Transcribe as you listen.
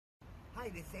Hi,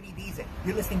 this is Eddie Deezen.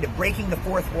 You're listening to Breaking the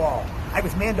Fourth Wall. I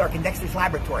was Mandark in Dexter's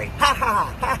laboratory. Ha ha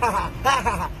ha ha ha ha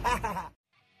ha ha ha.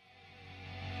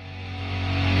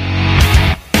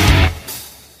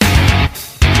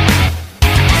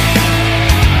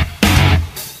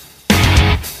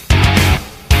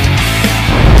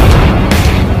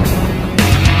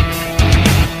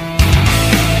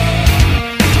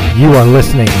 You are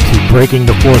listening to Breaking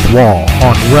the Fourth Wall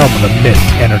on Realm of the Mist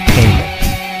Entertainment.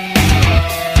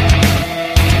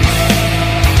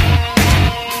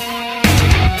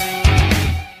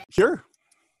 Sure.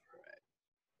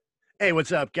 Hey,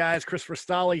 what's up, guys? Christopher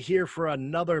Stolle here for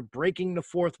another Breaking the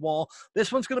Fourth Wall. This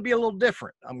one's going to be a little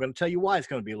different. I'm going to tell you why it's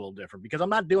going to be a little different, because I'm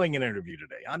not doing an interview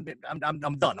today. I'm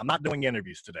done. I'm not doing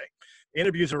interviews today.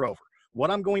 Interviews are over. What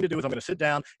I'm going to do is I'm going to sit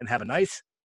down and have a nice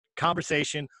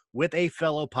conversation with a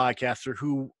fellow podcaster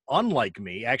who, unlike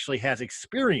me, actually has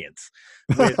experience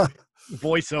with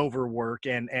voiceover work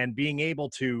and being able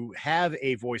to have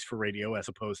a voice for radio as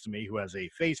opposed to me, who has a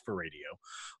face for radio.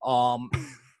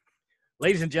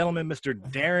 Ladies and gentlemen, Mr.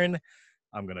 Darren,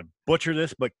 I'm going to butcher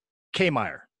this, but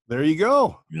Kmeyer. There you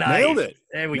go. Nice. Nailed it.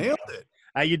 There we Nailed go. it.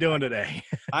 How you doing today?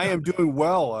 I am doing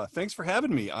well. Thanks for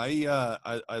having me.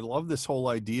 I love this whole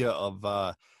idea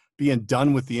of being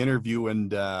done with the interview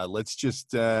and let's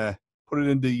just put it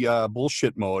into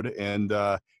bullshit mode and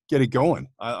get it going.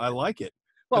 I like it.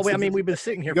 Well, we've been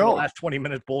sitting here for the last 20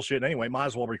 minutes bullshit anyway. Might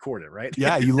as well record it, right?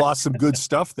 Yeah, you lost some good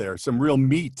stuff there. Some real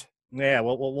meat. Yeah,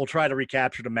 we'll try to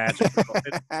recapture the magic.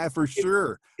 For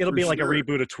sure. It'll be like a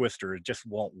reboot of Twister. It just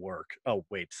won't work. Oh,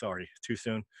 wait, sorry. Too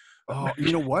soon? Oh,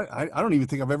 you know what? I don't even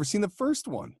think I've ever seen the first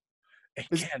one.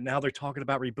 Again, now they're talking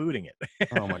about rebooting it.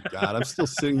 Oh, my God. I'm still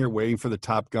sitting here waiting for the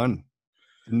Top Gun.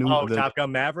 Top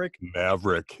Gun Maverick?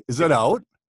 Maverick. Is that out?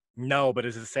 No, but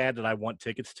is it sad that I want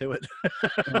tickets to it?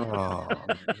 Oh,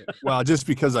 well, just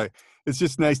because it's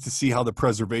just nice to see how the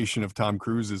preservation of Tom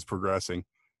Cruise is progressing.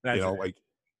 That's like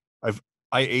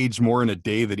I aged more in a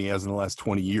day than he has in the last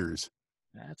 20 years.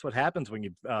 That's what happens when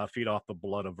you feed off the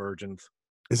blood of virgins.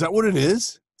 Is that what it is?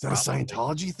 Is that Probably. A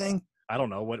Scientology thing? I don't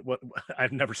know. What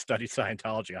I've never studied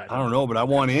Scientology. I don't know, but I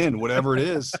want in, whatever it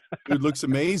is. Dude looks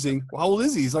amazing. Well, how old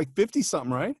is he? He's like 50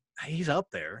 something, right? He's up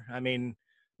there. I mean,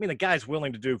 the guy's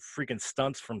willing to do freaking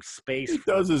stunts from space. He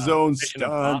does his own Mission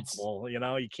stunts. Impossible. You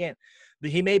know, you can't.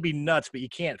 He may be nuts, but you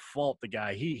can't fault the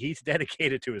guy. He's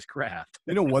dedicated to his craft.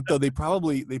 You know what though? They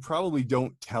probably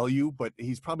don't tell you, but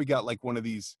he's probably got like one of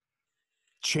these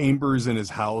chambers in his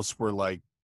house where like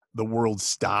the world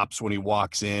stops when he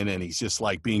walks in, and he's just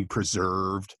like being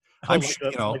preserved. Like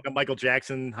a Michael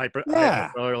Jackson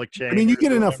hyperbolic chamber. I mean, you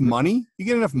get enough money,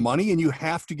 and you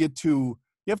have to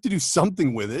do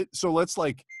something with it. So let's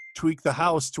like tweak the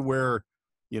house to where,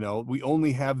 we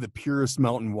only have the purest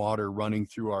mountain water running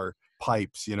through our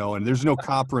pipes, and there's no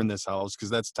copper in this house because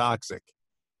that's toxic.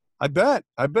 I bet.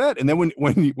 And then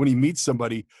when he meets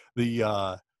somebody,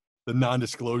 the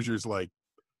non-disclosure is like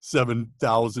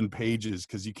 7,000 pages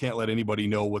because you can't let anybody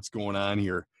know what's going on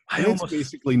here. It's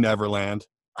basically Neverland.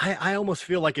 I almost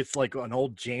feel like it's like an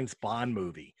old James Bond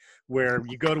movie where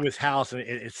you go to his house and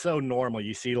it's so normal.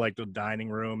 You see like the dining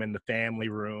room and the family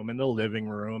room and the living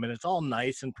room, and it's all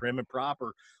nice and prim and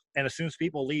proper. And as soon as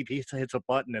people leave, he hits a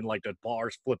button and like the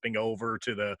bar's flipping over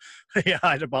to the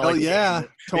Hell yeah,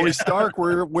 Tony Stark,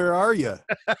 where are you?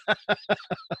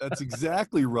 That's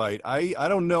exactly right. I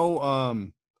don't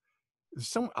know.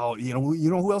 You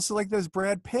know who else is like this?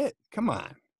 Brad Pitt. Come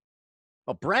on.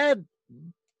 Brad.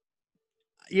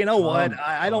 You know what?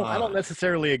 I don't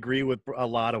necessarily agree with a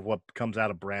lot of what comes out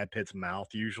of Brad Pitt's mouth.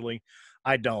 Usually,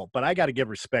 I don't. But I got to give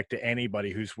respect to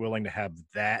anybody who's willing to have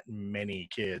that many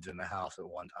kids in the house at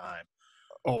one time.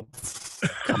 Oh,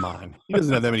 come on! He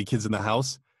doesn't have that many kids in the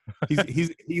house.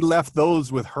 He left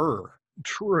those with her.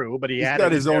 True, but he's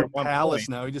got his own palace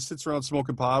now. He just sits around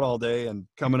smoking pot all day and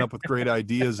coming up with great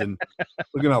ideas. And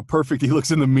look at how perfect he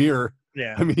looks in the mirror.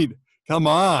 Yeah, I mean, come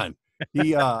on.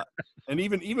 He and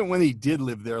even when he did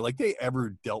live there, like they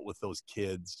ever dealt with those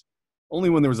kids only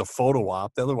when there was a photo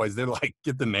op. Otherwise, they're like,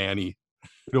 get the nanny.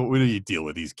 We don't deal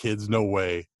with these kids. No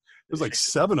way. There's like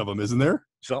 7 of them, isn't there?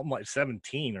 Something like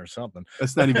 17 or something.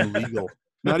 That's not even legal.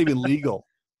 Not even legal.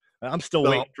 I'm still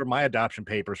waiting for my adoption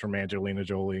papers from Angelina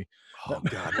Jolie. Oh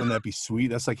God, wouldn't that be sweet?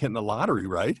 That's like hitting the lottery,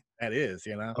 right? That is,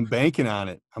 I'm banking on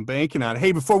it.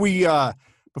 Hey, before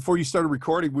you started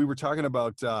recording, we were talking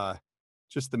about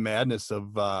just the madness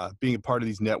of being a part of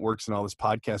these networks and all this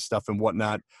podcast stuff and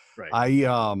whatnot. Right. I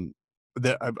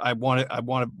got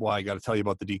to tell you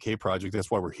about the DK project. That's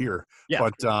why we're here. Yeah.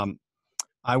 But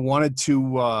I wanted to.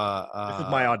 This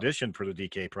is my audition for the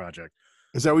DK project.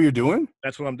 Is that what you're doing?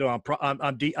 That's what I'm doing.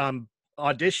 I'm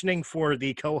auditioning for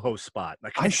the co-host spot.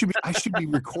 I should be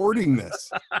recording this.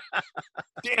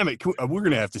 Damn it. We're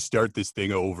going to have to start this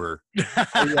thing over.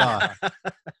 My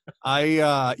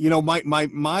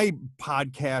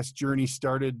podcast journey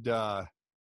started, I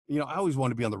always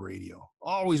wanted to be on the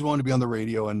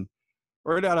radio. And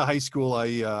right out of high school,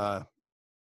 I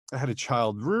had a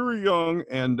child very young,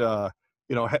 and I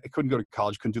couldn't go to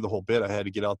college, couldn't do the whole bit. I had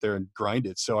to get out there and grind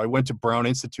it. So I went to Brown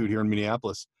Institute here in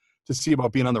Minneapolis to see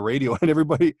about being on the radio. And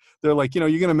everybody, they're like, you're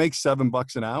going to make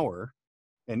 $7 an hour.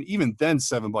 And even then,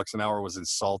 $7 an hour was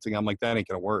insulting. I'm like, that ain't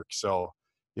going to work. So,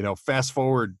 fast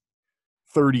forward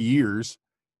 30 years,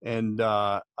 and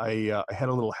I had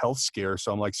a little health scare.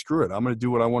 So I'm like, screw it. I'm going to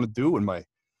do what I want to do. And my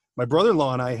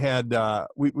brother-in-law and I had,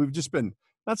 we've just been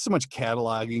not so much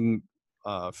cataloging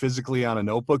physically on a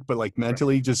notebook, but like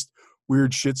mentally just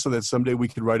weird shit so that someday we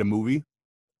could write a movie.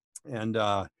 And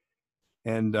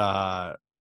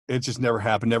it just never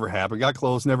happened. Got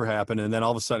close, never happened. And then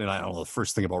all of a sudden, I don't know the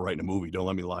first thing about writing a movie. Don't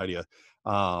let me lie to you.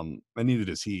 And neither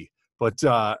does he. But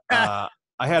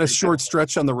I had a short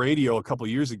stretch on the radio a couple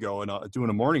of years ago and doing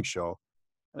a morning show.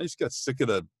 I just got sick of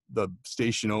the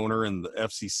station owner and the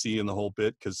FCC and the whole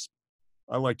bit because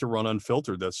I like to run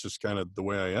unfiltered. That's just kind of the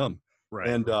way I am. Right.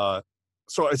 And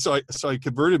so I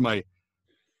converted my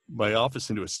office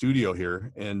into a studio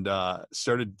here and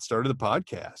started the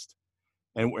podcast.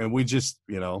 And we just,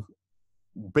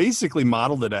 basically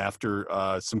modeled it after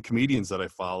some comedians that I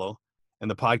follow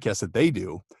and the podcast that they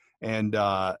do. And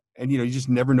you just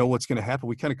never know what's going to happen.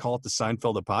 We kind of call it the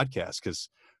Seinfeld of podcast because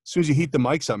as soon as you heat the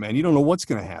mics up, man, you don't know what's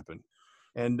going to happen.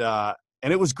 And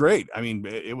it was great. I mean,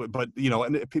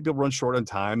 and people run short on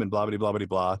time and blah, blah, blah, blah,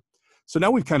 blah. So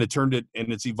now we've kind of turned it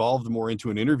and it's evolved more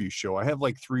into an interview show. I have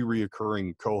like 3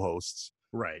 reoccurring co-hosts.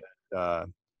 Right.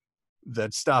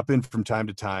 That stop in from time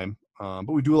to time. But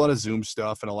we do a lot of Zoom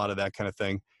stuff and a lot of that kind of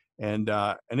thing. And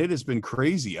it has been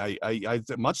crazy. I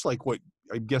much like what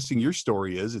I'm guessing your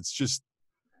story is, it's just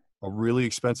a really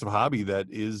expensive hobby that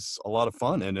is a lot of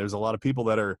fun. And there's a lot of people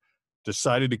that are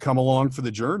decided to come along for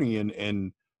the journey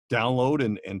and download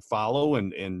and follow.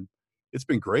 And it's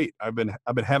been great. I've been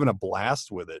having a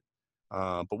blast with it.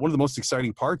 But one of the most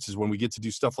exciting parts is when we get to do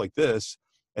stuff like this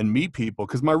and meet people,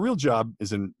 because my real job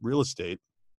is in real estate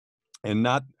and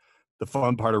not the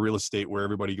fun part of real estate where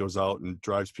everybody goes out and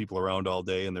drives people around all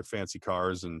day in their fancy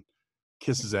cars and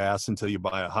kisses ass until you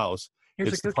buy a house.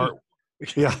 Here's it's a the part.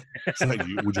 Yeah. It's like,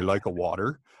 would you like a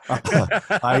water?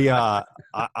 I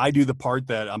do the part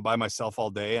that I'm by myself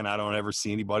all day and I don't ever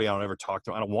see anybody. I don't ever talk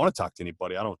to them. I don't want to talk to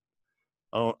anybody. I don't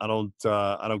care to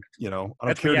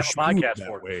podcast that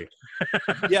for way.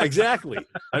 Yeah, exactly.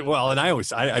 I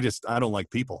don't like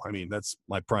people. I mean, that's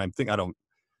my prime thing. I don't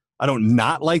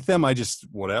not like them. I just,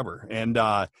 whatever. And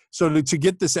so to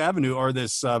get this avenue or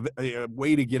this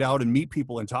way to get out and meet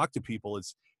people and talk to people,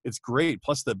 it's great.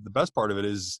 Plus the best part of it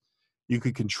is you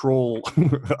can control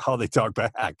how they talk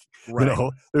back.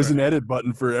 Right. There's an edit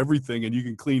button for everything and you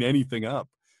can clean anything up.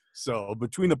 So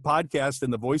between the podcast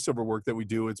and the voiceover work that we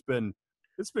do, it's been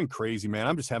crazy, man.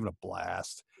 I'm just having a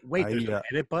blast. Wait, there's an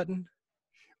edit button?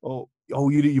 Oh,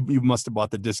 you must have bought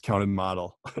the discounted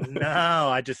model. No,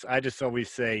 I just always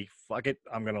say, fuck it.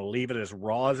 I'm going to leave it as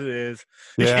raw as it is.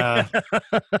 Yeah,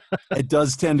 it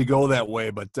does tend to go that way.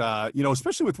 But,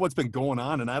 especially with what's been going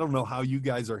on, and I don't know how you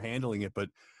guys are handling it, but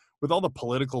with all the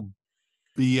political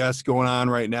BS going on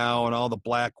right now and all the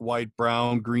black, white,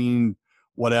 brown, green,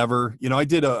 whatever, I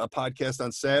did a podcast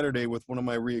on Saturday with one of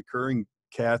my reoccurring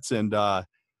cats and,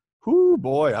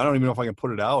 boy, I don't even know if I can put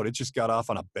it out. It just got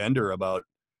off on a bender about,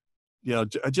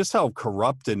 just how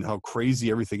corrupt and how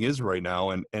crazy everything is right now.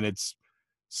 And it's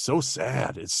so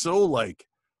sad. It's so like,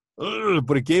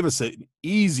 but it gave us an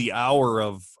easy hour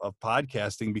of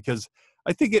podcasting because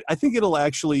I think it'll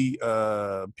actually,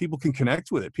 people can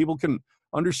connect with it. People can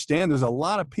understand there's a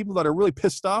lot of people that are really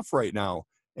pissed off right now.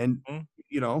 And, on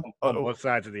both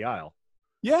sides of the aisle.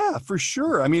 Yeah, for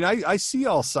sure. I mean, I see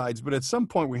all sides, but at some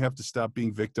point we have to stop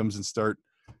being victims and start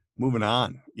moving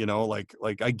on,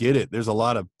 like I get it. There's a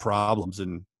lot of problems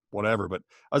and whatever, but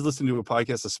I was listening to a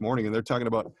podcast this morning and they're talking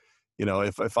about,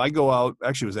 if I go out,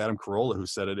 actually it was Adam Carolla who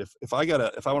said it. If I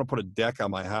want to put a deck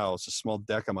on my house, a small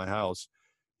deck on my house,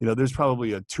 there's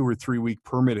probably a 2 or 3 week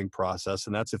permitting process.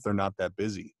 And that's if they're not that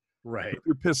busy. Right. If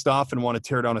you're pissed off and want to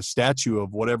tear down a statue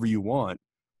of whatever you want,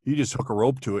 you just hook a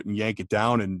rope to it and yank it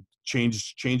down and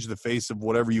change the face of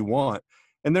whatever you want.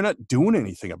 And they're not doing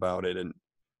anything about it. And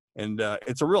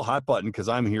it's a real hot button because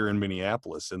I'm here in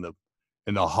Minneapolis in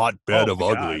the hotbed of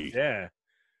God, ugly. Yeah.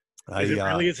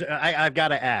 I've got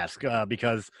to ask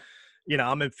because,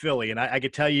 I'm in Philly and I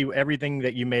could tell you everything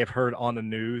that you may have heard on the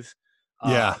news.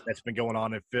 Yeah. that's been going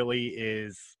on in Philly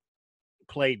is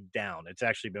played down. It's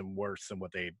actually been worse than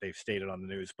what they've stated on the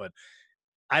news, but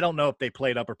I don't know if they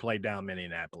played up or played down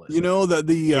Minneapolis. You know,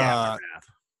 the aftermath.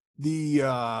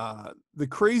 the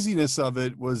craziness of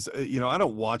it was, you know, I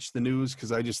don't watch the news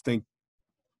because I just think,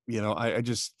 you know, I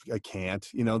can't,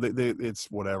 you know, it's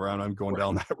whatever. I'm going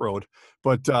down that road,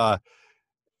 but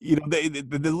you know,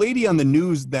 the lady on the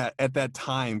news that at that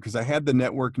time, because I had the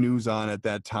network news on at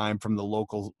that time from the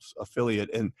local affiliate,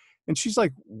 and she's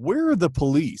like, "Where are the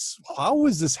police? How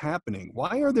is this happening?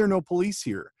 Why are there no police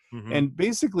here?" Mhm. And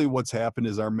basically, what's happened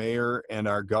is our mayor and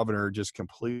our governor just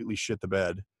completely shit the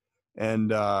bed, and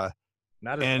Not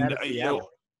as bad as you Seattle. know,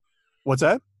 what's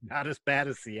that? Not as bad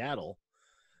as Seattle.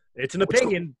 It's an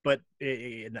opinion, but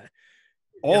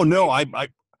Oh no, I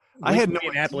had no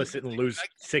Indianapolis idea. didn't lose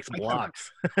 6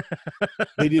 blocks.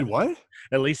 They did what?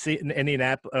 At least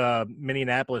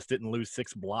Minneapolis didn't lose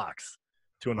 6 blocks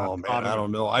to an Oh man, I autonomous.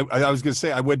 don't know. I was gonna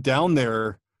say I went down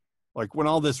there, like when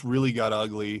all this really got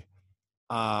ugly.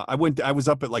 I was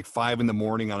up at like 5 a.m.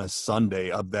 on a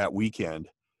Sunday of that weekend,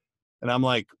 and I'm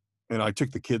like, and I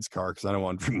took the kids' car because I don't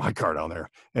want to bring my car down there.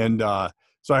 And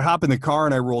so I hop in the car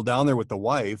and I roll down there with the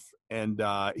wife, and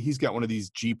he's got one of these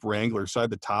Jeep Wranglers, so I had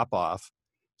the top off.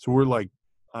 So we're like,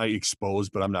 I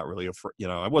exposed, but I'm not really afraid. You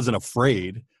know, I wasn't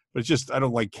afraid, but it's just I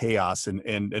don't like chaos.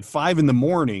 And at 5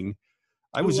 a.m,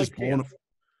 I was just blown.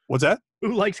 What's that?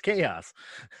 Who likes chaos?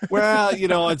 Well, you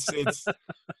know, it's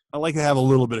I like to have a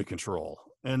little bit of control.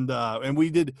 And we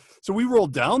did, so we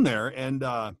rolled down there and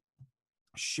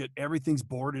shit, everything's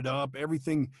boarded up,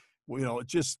 everything, you know,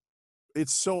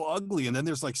 it's so ugly. And then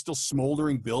there's like still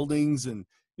smoldering buildings, and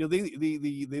you know,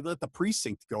 they let the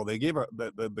precinct go. They gave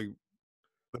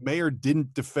the mayor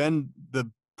didn't defend the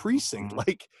precinct.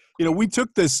 Like, you know, we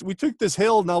took this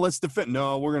hill, now let's defend.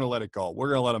 No, we're gonna let it go. We're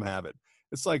gonna let them have it.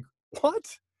 It's like,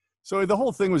 what? So the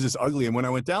whole thing was just ugly. And when I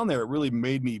went down there, it really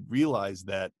made me realize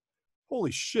that,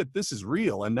 holy shit, this is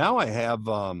real. And now I have,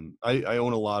 I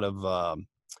own a lot of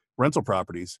rental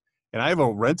properties, and I have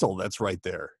a rental that's right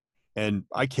there, and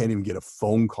I can't even get a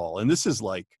phone call. And this is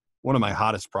like one of my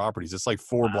hottest properties. It's like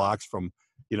 4 blocks from,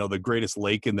 you know, the greatest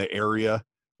lake in the area,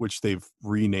 which they've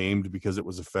renamed because it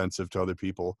was offensive to other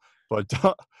people. But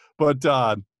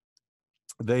I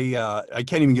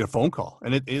can't even get a phone call,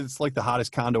 and it's like the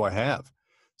hottest condo I have.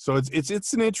 So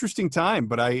it's an interesting time,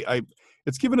 but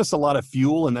it's given us a lot of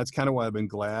fuel, and that's kind of why I've been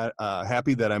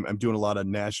happy that I'm doing a lot of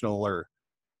national or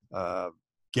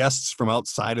guests from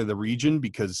outside of the region,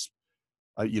 because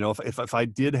you know, if I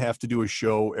did have to do a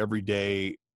show every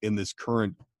day in this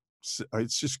current,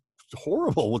 it's just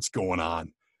horrible what's going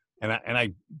on, and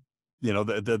I you know,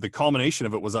 the culmination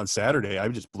of it was on Saturday. I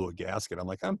just blew a gasket. I'm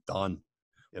like, I'm done.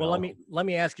 Well, let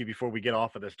me ask you before we get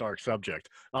off of this dark subject.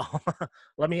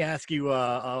 Let me ask you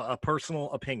a personal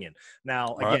opinion.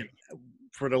 Now, again,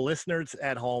 for the listeners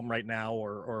at home right now,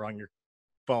 or on your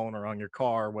phone or on your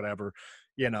car or whatever,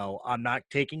 you know, I'm not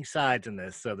taking sides in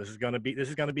this. So this is going to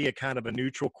be a kind of a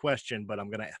neutral question, but I'm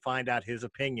going to find out his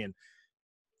opinion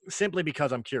simply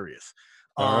because I'm curious.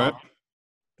 All right.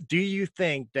 Do you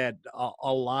think that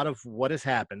a lot of what has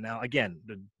happened now, again,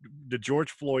 the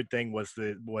George Floyd thing was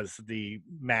the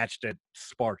match that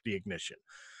sparked the ignition,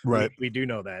 Right? We do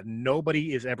know that.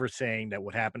 Nobody is ever saying that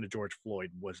what happened to George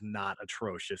Floyd was not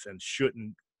atrocious and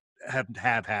shouldn't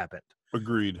have happened.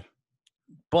 Agreed.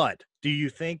 But do you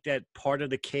think that part of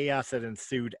the chaos that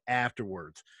ensued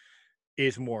afterwards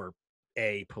is more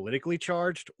politically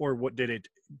charged, or what did it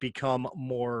become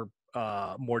more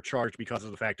charged because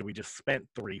of the fact that we just spent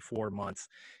 3-4 months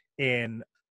in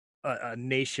a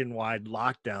nationwide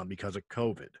lockdown because of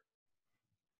COVID?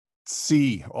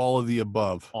 C, all of the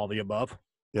above. All the above.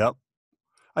 Yep.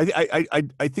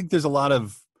 I think there's a lot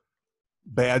of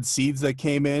bad seeds that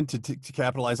came in to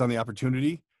capitalize on the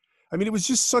opportunity. I mean, it was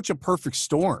just such a perfect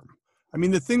storm. I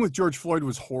mean, the thing with George Floyd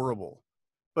was horrible,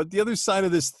 but the other side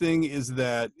of this thing is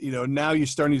that, you know, now you're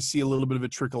starting to see a little bit of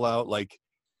it trickle out. Like,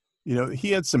 you know,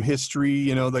 he had some history,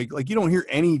 you know, like you don't hear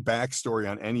any backstory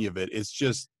on any of it. It's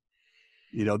just,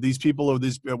 you know, these people are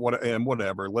this and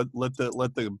whatever. Let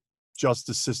the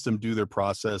justice system do their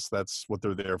process. That's what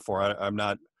they're there for. I'm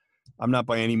not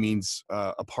by any means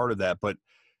a part of that, but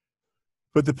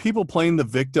the people playing the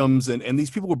victims and these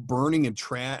people were burning and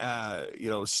you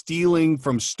know, stealing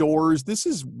from stores. This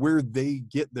is where they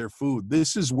get their food.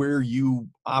 This is where you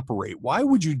operate. Why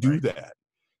would you do that?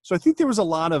 So I think there was a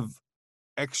lot of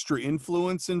extra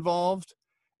influence involved,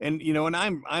 and you know, and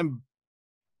I'm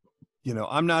you know,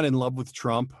 I'm not in love with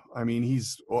Trump. I mean,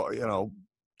 he's, you know,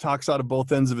 talks out of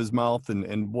both ends of his mouth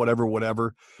and whatever.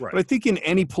 Right. But I think in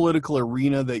any political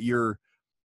arena that you're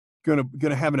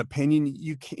gonna have an opinion.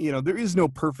 You can't, there is no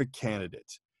perfect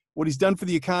candidate. What he's done for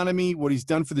the economy, what he's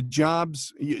done for the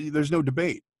jobs, there's no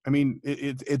debate. I mean,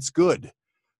 it's good,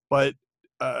 but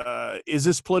is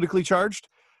this politically charged?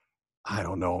 I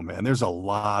don't know, man. There's a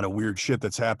lot of weird shit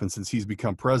that's happened since he's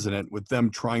become president with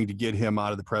them trying to get him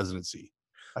out of the presidency.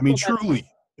 I mean, Well, truly.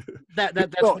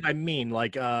 that's what I mean.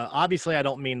 Like, obviously, I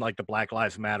don't mean like the Black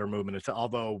Lives Matter movement.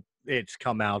 Although it's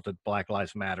come out that Black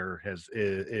Lives Matter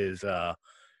is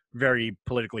very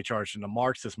politically charged in the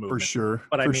Marxist movement. For sure.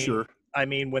 But For sure. I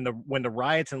mean, when the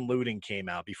riots and looting came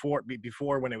out before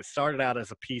when it started out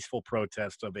as a peaceful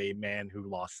protest of a man who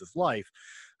lost his life.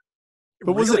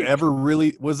 But was it ever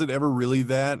really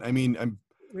that? I mean,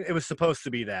 it was supposed to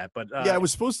be that, but yeah, it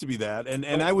was supposed to be that.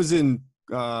 And I was in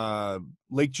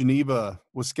Lake Geneva,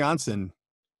 Wisconsin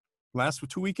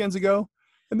 2 weekends ago,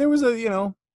 and there was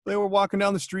they were walking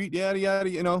down the street, yada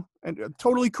yada, and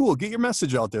totally cool. Get your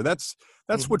message out there. That's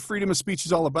what freedom of speech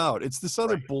is all about. It's this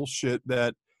other bullshit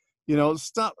that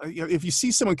stop. If you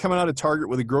see someone coming out of Target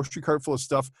with a grocery cart full of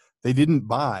stuff they didn't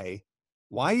buy,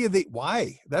 why?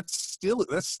 That's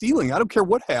stealing. I don't care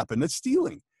what happened. That's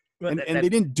stealing. And they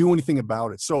didn't do anything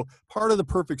about it. So part of the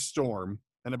perfect storm,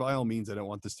 and by all means, I don't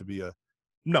want this to be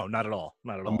no, not at all.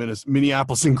 Not at all.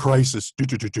 Minneapolis in crisis. I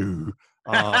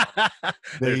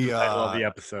love the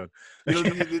episode.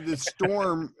 The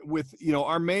storm with,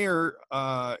 our mayor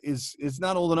is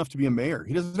not old enough to be a mayor.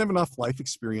 He doesn't have enough life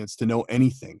experience to know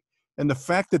anything. And the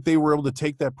fact that they were able to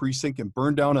take that precinct and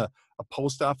burn down a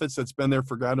post office that's been there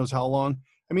for God knows how long.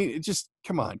 I mean, it just,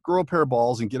 come on, grow a pair of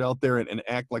balls and get out there and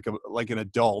act like an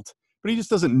adult. But he just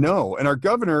doesn't know. And our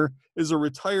governor is a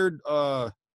retired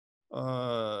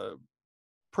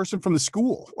person from the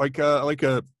school, like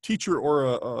a teacher or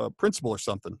a principal or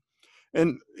something.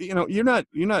 And you're not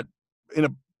in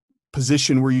a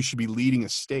position where you should be leading a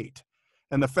state.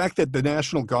 And the fact that the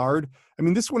National Guard, I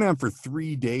mean, this went on for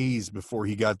 3 days before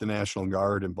he got the National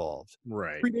Guard involved.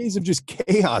 Right. 3 days of just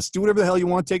chaos. Do whatever the hell you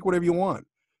want, take whatever you want.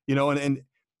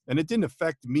 And it didn't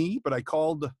affect me, but I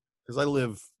called because I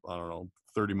live, I don't know,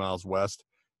 30 miles west.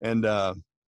 And I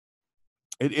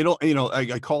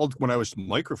called when I was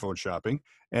microphone shopping,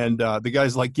 and the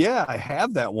guy's like, yeah, I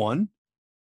have that one,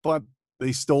 but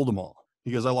they stole them all.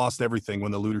 He goes, I lost everything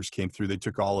when the looters came through. They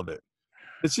took all of it.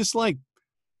 It's just like,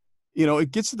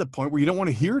 it gets to the point where you don't want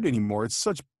to hear it anymore. It's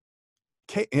such,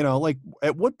 like,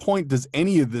 at what point does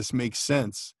any of this make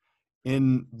sense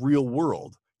in real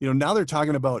world? Now they're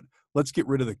talking about, let's get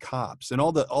rid of the cops, and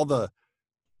all the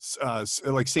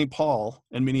like St. Paul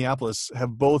and Minneapolis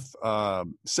have both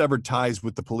severed ties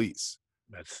with the police.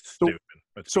 That's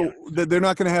stupid. They're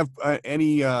not going to have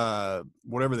any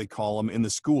whatever they call them in the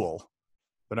school.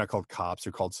 They're not called cops;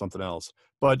 they're called something else.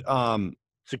 But I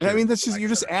mean, you're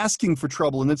just asking for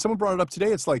trouble. And then someone brought it up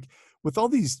today. It's like, with all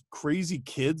these crazy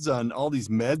kids on all these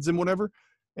meds and whatever,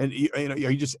 and are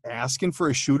you just asking for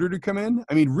a shooter to come in?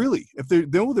 I mean, really, if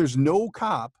there's no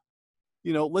cop,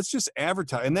 let's just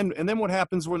advertise. And then what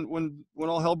happens when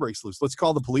all hell breaks loose? Let's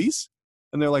call the police.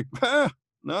 And they're like,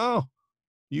 no,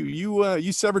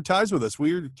 you severed ties with us.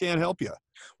 We can't help you.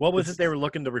 What was it they were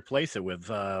looking to replace it with?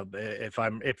 I'm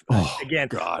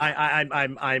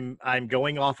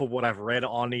going off of what I've read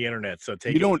on the internet. So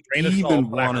you don't even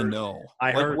want to know.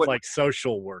 I heard like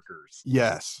social workers.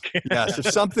 Yes.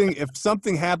 If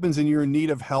something happens and you're in need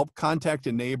of help, contact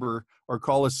a neighbor or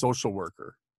call a social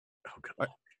worker. Oh, God.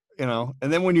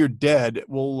 And then when you're dead,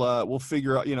 we'll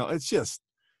figure out. It's just.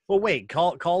 Well, wait.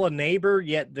 Call a neighbor,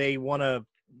 yet they want to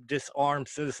disarm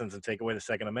citizens and take away the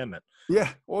Second Amendment. Yeah.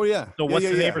 Oh, yeah. So what's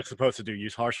the neighbor supposed to do?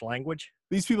 Use harsh language?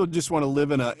 These people just want to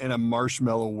live in a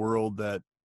marshmallow world that,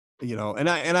 and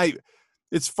I.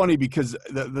 It's funny because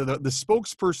the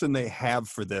spokesperson they have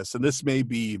for this, and this may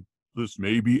be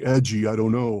edgy, I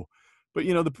don't know, but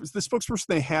the spokesperson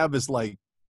they have is like,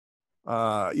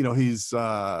 he's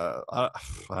I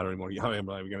don't even want to. I'm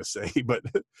not even going to say, but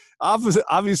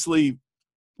obviously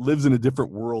lives in a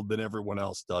different world than everyone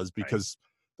else does, because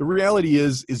the reality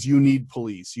is you need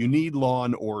police, you need law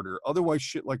and order. Otherwise,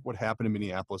 shit like what happened in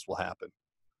Minneapolis will happen.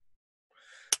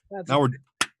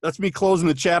 That's me closing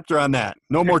the chapter on that.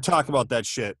 No more talk about that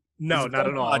shit. No, not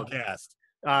at all. Podcast.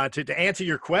 To answer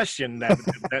your question that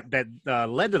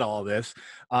led to all of this,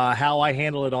 how I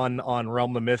handle it on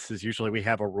Realm of Myths is usually we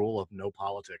have a rule of no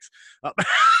politics.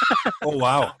 Oh,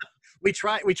 wow. We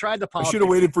tried the politics. I should have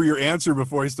waited for your answer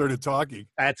before I started talking.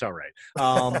 That's all right.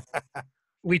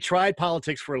 We tried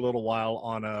politics for a little while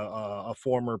on a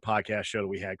former podcast show that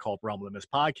we had called Realm of Myths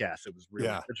Podcast. It was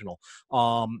really original.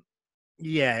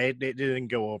 It didn't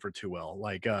go over too well.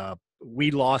 Like, we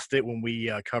lost it when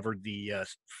we covered the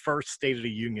first State of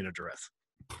the Union address.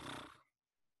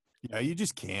 Yeah, you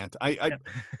just can't.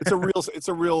 It's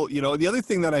a real, you know, the other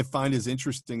thing that I find is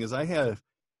interesting is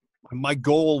my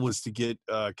goal was to get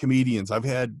comedians. I've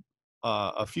had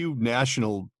a few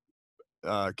national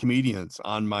comedians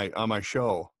on my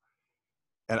show,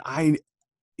 and I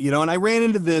ran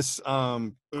into this.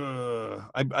 I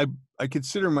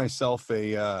consider myself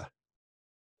a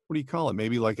what do you call it?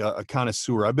 Maybe like a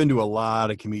connoisseur. I've been to a lot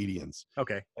of comedians,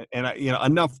 Okay. and I,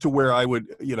 enough to where I would,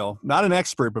 not an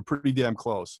expert, but pretty damn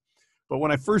close. But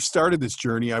when I first started this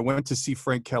journey, I went to see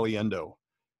Frank Caliendo,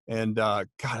 and God,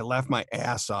 I laughed my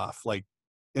ass off. Like,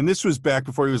 and this was back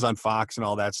before he was on Fox and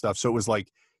all that stuff. So it was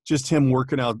like just him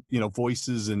working out,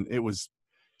 voices, and it was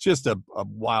just a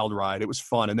wild ride. It was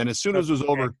fun. And then as soon as it was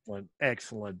over,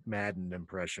 excellent Madden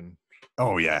impression.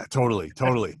 oh yeah, totally.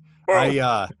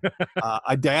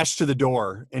 I dashed to the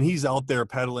door, and he's out there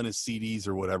peddling his CDs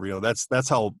or whatever. That's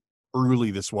how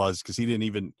early this was, because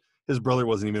his brother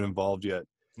wasn't even involved yet.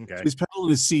 Okay. So he's peddling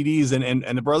his CDs,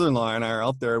 and the brother-in-law and I are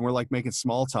out there, and we're like making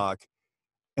small talk,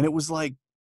 and it was like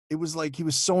he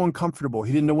was so uncomfortable.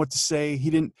 He didn't know what to say. He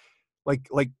didn't like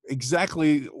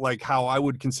exactly like how I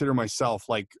would consider myself.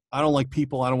 Like, I don't like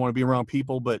people. I don't want to be around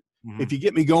people, but if you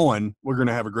get me going, we're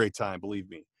gonna have a great time. Believe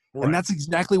me. Right. And that's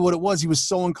exactly what it was. He was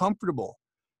so uncomfortable.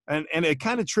 And it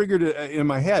kind of triggered it in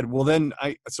my head. Well, then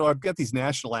I've got these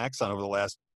national acts on over the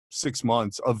last 6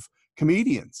 months of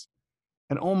comedians.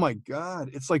 And oh my God,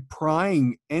 it's like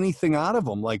prying anything out of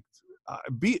them. Like,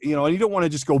 and you don't want to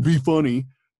just go be funny,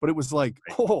 but it was like,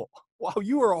 oh, wow,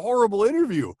 you were a horrible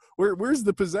interview. Where's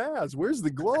the pizzazz? Where's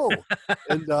the glow?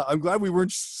 And I'm glad we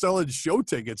weren't selling show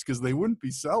tickets, because they wouldn't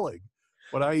be selling.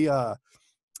 But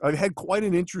I've had quite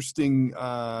an interesting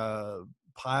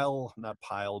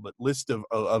list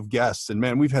of guests, and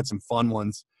man, we've had some fun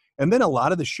ones. And then a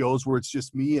lot of the shows where it's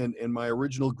just me and my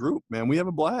original group, man, we have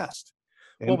a blast.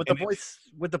 Well, with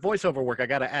the voiceover work, I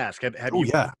got to ask: Have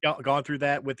you gone through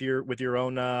that with your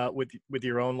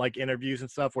own like interviews and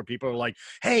stuff, where people are like,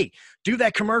 "Hey, do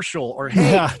that commercial," or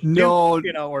 "Hey, or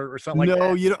something like that"?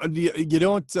 No, you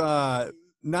don't.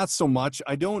 Not so much.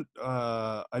 I don't.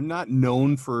 I'm not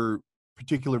known for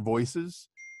particular voices.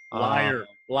 Liar.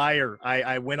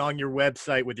 I went on your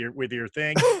website with your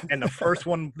thing, and the first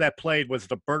one that played was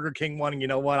the Burger King one. And you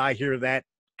know what? I hear that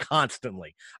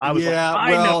constantly. I was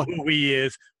I know who he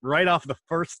is right off the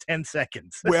first 10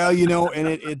 seconds. Well, and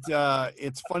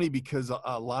it's funny because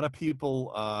a lot of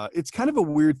people, it's kind of a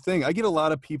weird thing. I get a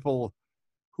lot of people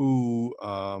who,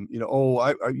 I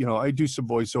do some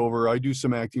voiceover, I do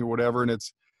some acting or whatever. And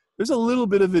there's a little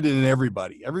bit of it in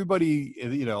everybody,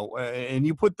 and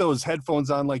you put those headphones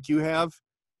on like you have,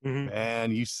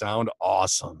 and you sound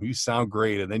awesome. You sound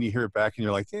great. And then you hear it back and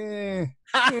you're like,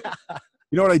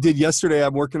 You know what I did yesterday?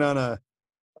 I'm working on a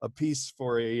piece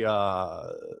for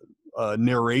a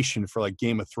narration for like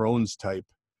Game of Thrones type.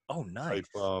 Oh, nice.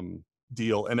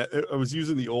 Deal. And I was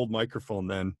using the old microphone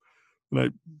then,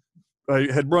 and I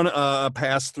had run a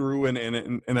pass through, and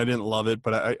I didn't love it,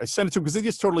 but I sent it to him because they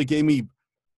just totally gave me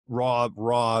raw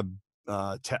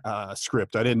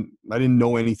script. I didn't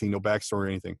know anything, no backstory or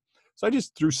anything. So I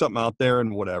just threw something out there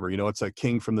and whatever. It's a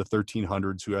king from the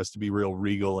 1300s who has to be real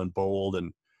regal and bold,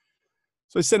 and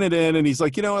so I sent it in, and he's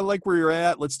like, I like where you're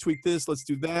at. Let's tweak this. Let's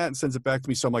do that. And sends it back to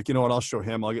me. So I'm like, you know what? I'll show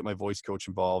him. I'll get my voice coach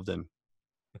involved and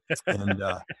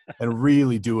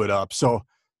really do it up. So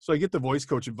I get the voice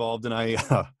coach involved, and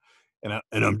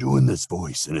I'm doing this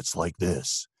voice, and it's like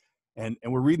this, and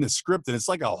we're reading the script, and it's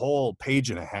like a whole page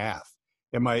and a half.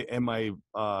 And my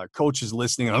coach is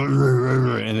listening, and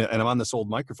I'm on this old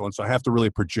microphone, so I have to really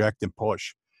project and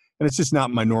push, and it's just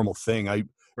not my normal thing. I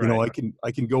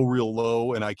can go real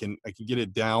low, and I can get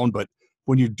it down, but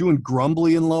when you're doing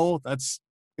grumbly and low,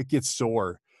 it gets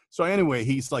sore. So anyway,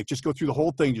 he's like, just go through the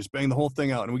whole thing, just bang the whole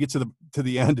thing out. And we get to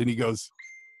the end, and he goes,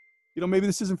 maybe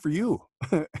this isn't for you.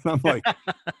 And I'm like,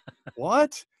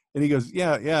 what? And he goes,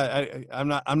 yeah,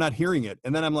 I'm not hearing it.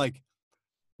 And then I'm like,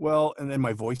 well, and then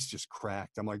my voice just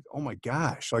cracked. I'm like, oh my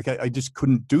gosh, like I just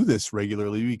couldn't do this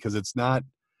regularly because it's not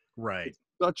right.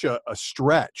 Such a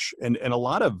stretch, and a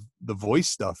lot of the voice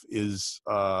stuff is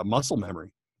muscle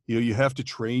memory. You have to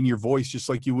train your voice just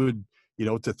like you would,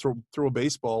 to throw a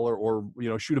baseball or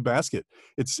shoot a basket.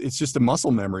 It's just a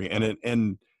muscle memory,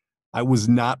 and I was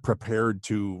not prepared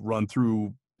to run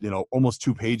through almost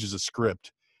 2 pages of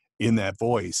script in that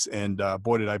voice, and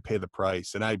boy, did I pay the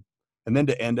price. And then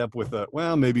to end up with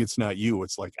maybe it's not you.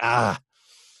 It's like,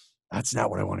 that's not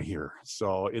what I want to hear.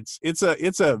 So it's a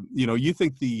you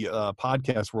think the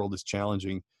podcast world is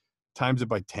challenging, times it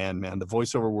by 10, man. The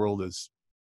voiceover world is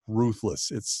ruthless.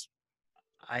 There's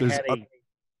a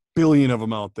billion of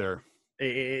them out there.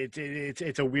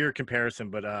 It's a weird comparison,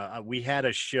 but we had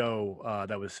a show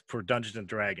that was for Dungeons and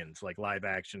Dragons, like live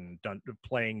action,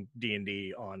 playing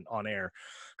D&D on air,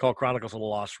 called Chronicles of the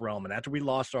Lost Realm. And after we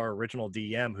lost our original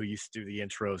DM, who used to do the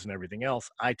intros and everything else,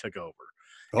 I took over.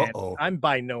 And Uh-oh. I'm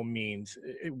by no means,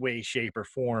 way, shape, or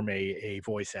form a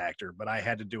voice actor, but I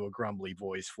had to do a grumbly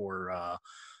voice for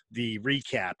the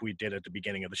recap we did at the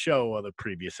beginning of the show or the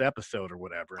previous episode or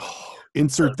whatever.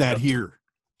 Insert that here.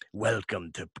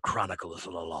 Welcome to Chronicles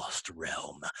of the Lost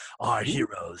Realm, our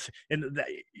heroes. And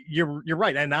you're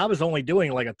right. And I was only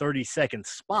doing like a 30-second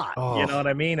spot. You know what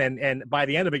I mean? And by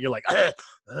the end of it, you're like,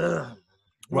 well,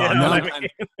 you know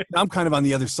now I'm kind of on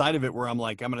the other side of it, where I'm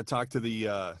like, I'm going to talk to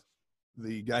the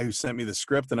guy who sent me the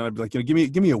script, and I'd be like,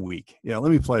 give me a week. Let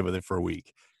me play with it for a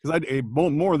week, because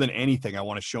more than anything, I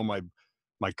want to show my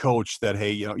coach that,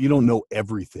 hey, you don't know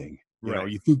everything.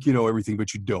 You think you know everything,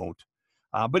 but you don't.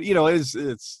 But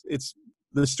it's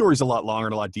the story's a lot longer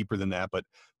and a lot deeper than that. But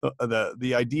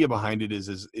the idea behind it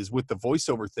is with the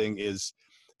voiceover thing is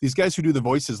these guys who do the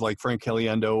voices, like Frank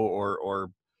Caliendo or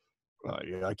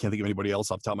I can't think of anybody else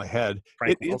off the top of my head.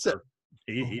 Frank Welker.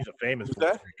 He's a famous voice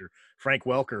actor. Frank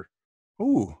Welker.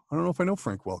 Oh, I don't know if I know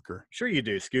Frank Welker. Sure you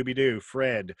do. Scooby-Doo,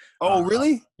 Fred. Oh,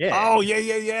 really? Yeah. Oh,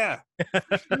 yeah.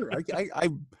 Sure.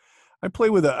 I play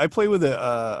with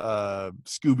a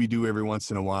Scooby-Doo every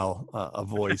once in a while, a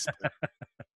voice.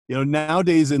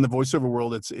 Nowadays in the voiceover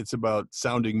world, it's about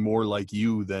sounding more like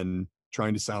you than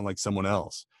trying to sound like someone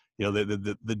else.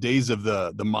 The days of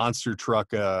the monster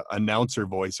truck announcer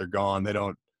voice are gone.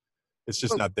 It's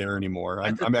just not there anymore.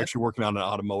 I'm actually working on an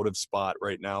automotive spot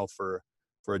right now for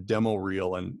a demo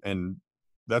reel, and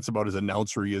that's about as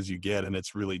announcery as you get, and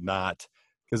it's really not.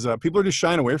 Because people are just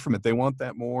shying away from it. They want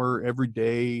that more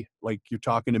everyday, like you're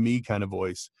talking to me kind of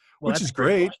voice, which is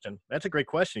great. That's a great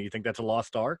question. You think that's a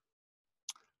lost art?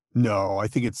 No, I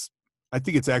think it's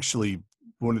actually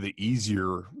one of the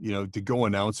easier. To go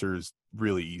announcer is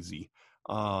really easy,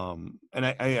 and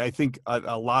I think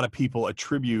a lot of people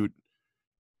attribute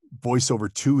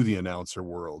voiceover to the announcer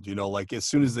world. Like as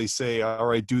soon as they say, "All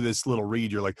right, do this little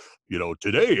read," you're like,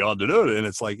 today on the, and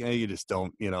it's like, hey, you just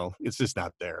don't. It's just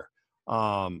not there.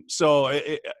 So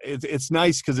it's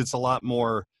nice because it's a lot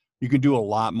more, you can do a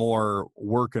lot more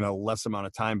work in a less amount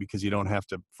of time because you don't have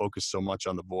to focus so much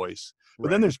on the voice. But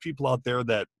then there's people out there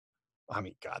that,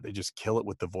 God, they just kill it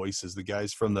with the voices. The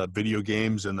guys from the video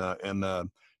games and the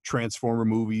Transformer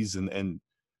movies and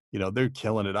they're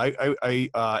killing it. I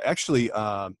actually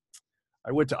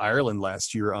went to Ireland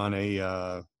last year on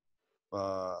a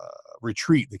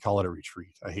retreat. They call it a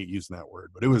retreat. I hate using that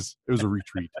word, but it was a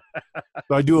retreat.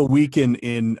 So I do a week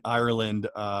in Ireland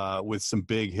with some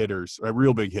big hitters,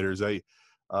 real big hitters. I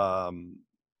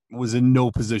was in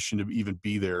no position to even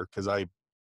be there because I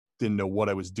didn't know what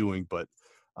I was doing, but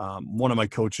one of my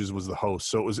coaches was the host,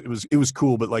 so it was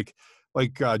cool. But like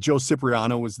Joe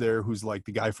Cipriano was there, who's like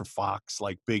the guy for Fox,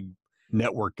 like big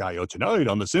network guy. Tonight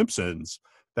on The Simpsons,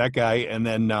 that guy. And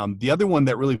then the other one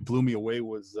that really blew me away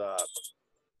was look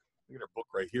at her book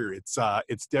right here.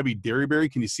 It's Debbie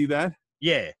Derryberry. Can you see that?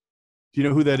 Yeah. Do you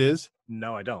know who that is?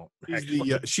 No, I don't.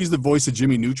 She's the voice of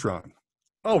Jimmy Neutron.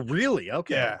 Oh, really?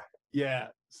 Okay. Yeah.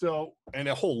 So, and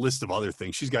a whole list of other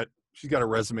things. She's got a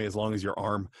resume as long as your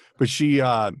arm. But she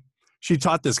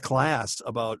taught this class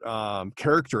about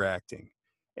character acting,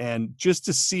 and just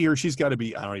to see her, she's got to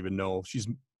be, I don't even know, she's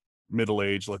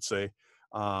middle-aged, let's say,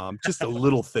 just a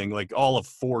little thing, like all of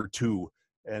 4'2",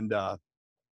 and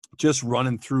just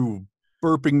running through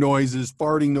burping noises,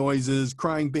 farting noises,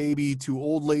 crying baby to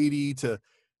old lady to,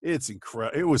 it's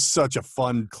incredible. It was such a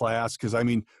fun class because,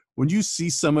 when you see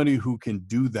somebody who can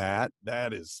do that,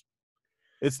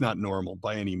 it's not normal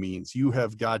by any means. You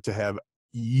have got to have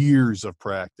years of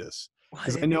practice.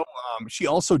 Because I know she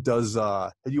also does,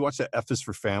 have you watched that F is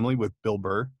for Family with Bill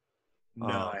Burr? No,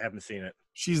 I haven't seen it.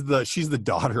 She's the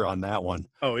daughter on that one.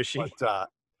 Oh, is she? But,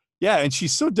 yeah, and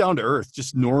she's so down to earth,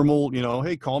 just normal,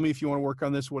 hey, call me if you want to work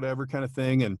on this, whatever kind of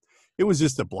thing. And it was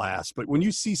just a blast. But when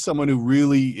you see someone who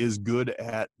really is good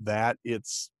at that,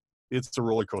 it's a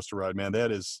roller coaster ride, man.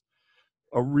 That is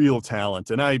a real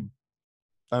talent. And I'm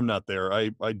not there.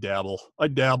 I dabble.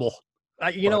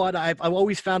 You know what? I've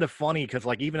always found it funny because,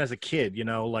 like, even as a kid,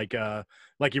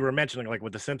 like you were mentioning, like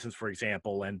with The Simpsons, for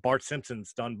example, and Bart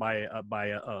Simpson's done by a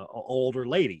older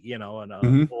lady, an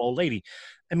little old lady.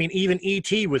 Even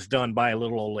E.T. was done by a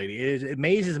little old lady. It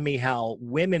amazes me how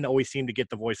women always seem to get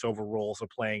the voiceover roles of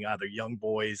playing either young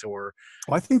boys or.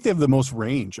 Well, I think they have the most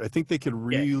range. I think they could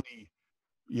really.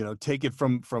 Take it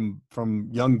from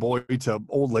young boy to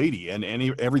old lady and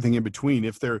everything in between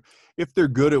if they're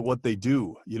good at what they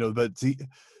do, but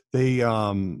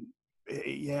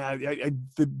yeah,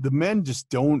 the men just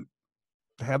don't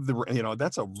have the,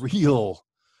 that's a real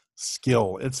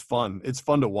skill. It's fun. It's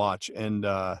fun to watch. And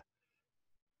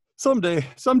someday,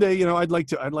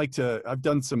 I've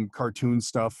done some cartoon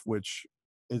stuff, which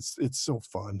it's so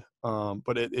fun.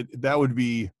 But that would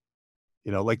be,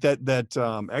 like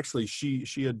that actually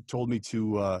she had told me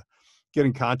to get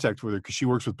in contact with her because she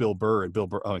works with Bill Burr, and Bill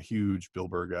Burr, a huge Bill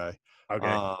Burr guy.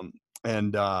 Okay.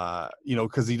 And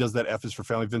because he does that F is for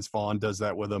Family. Vince Vaughn does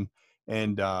that with him.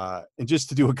 And just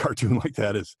to do a cartoon like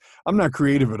that is, I'm not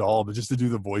creative at all, but just to do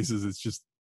the voices, it's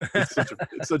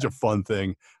such a fun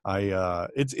thing.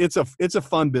 It's a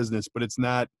fun business, but it's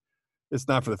not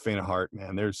for the faint of heart,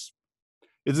 man. There's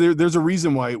a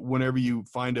reason why whenever you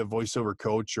find a voiceover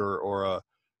coach or a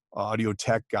audio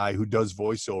tech guy who does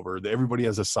voiceover, everybody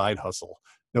has a side hustle.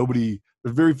 There's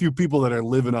very few people that are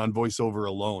living on voiceover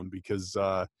alone, because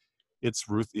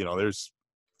there's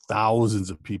thousands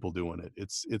of people doing it.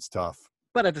 It's tough.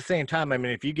 But at the same time, I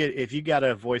mean, if you got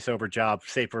a voiceover job,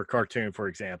 say for a cartoon, for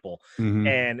example, Mm-hmm.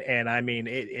 and I mean,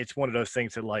 it's one of those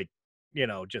things that, like,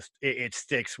 just it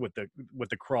sticks with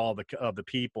the crawl of the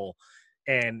people,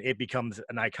 and it becomes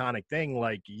an iconic thing.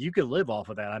 Like, you could live off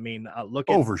of that. I mean, look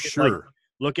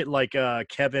at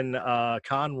Kevin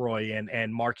Conroy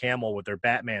and Mark Hamill with their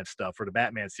Batman stuff for the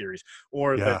Batman series,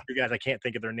 or the guys, I can't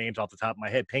think of their names off the top of my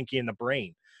head, Pinky and the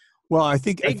Brain. Well, I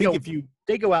think if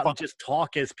they go out and just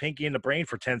talk as Pinky and the Brain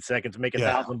for 10 seconds and make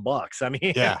 $1,000. I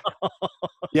mean,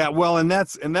 yeah. Well, and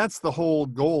that's the whole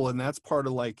goal, and that's part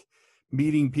of like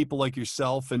meeting people like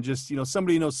yourself, and just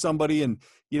somebody knows somebody, and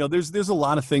there's a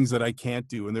lot of things that I can't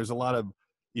do, and there's a lot of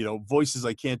voices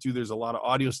I can't do. There's a lot of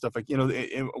audio stuff. Like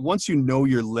once you know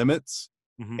your limits,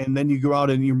 mm-hmm. and then you go out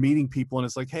and you're meeting people, and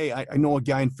it's like, hey, I know a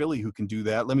guy in Philly who can do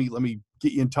that. Let me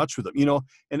get you in touch with him.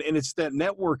 And it's that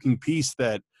networking piece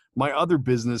that my other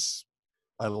business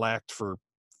I lacked for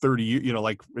 30 years,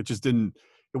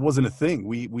 it wasn't a thing.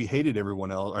 We hated everyone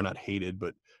else, or not hated,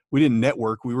 but we didn't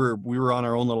network. We were on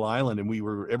our own little island,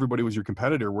 and everybody was your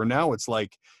competitor. Where now it's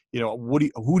like, who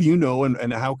do you know,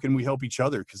 and how can we help each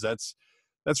other? Because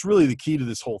that's really the key to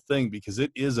this whole thing, because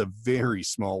it is a very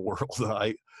small world.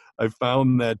 I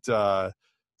found that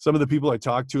some of the people I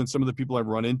talk to and some of the people I've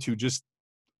run into, just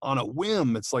on a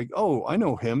whim, it's like, oh, I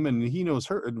know him and he knows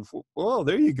her, and oh,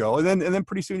 there you go. And then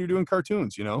pretty soon you're doing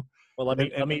cartoons, Well,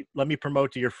 let me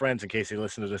promote to your friends in case they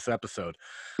listen to this episode.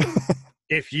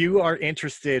 If you are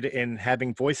interested in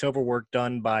having voiceover work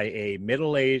done by a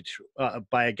middle-aged,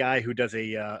 by a guy who does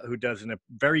a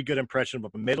very good impression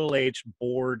of a middle-aged,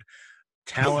 bored,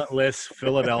 talentless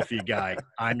Philadelphia guy,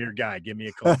 I'm your guy. Give me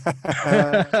a call.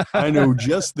 I know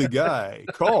just the guy.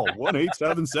 Call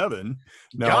 1-877.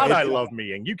 I love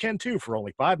me, and you can too, for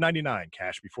only $5.99.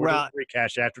 Cash before delivery,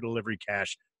 cash after delivery,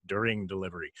 cash during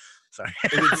delivery. Sorry.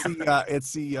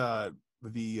 It's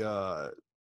the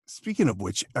speaking of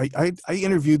which, I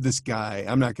interviewed this guy.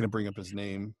 I'm not going to bring up his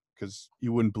name because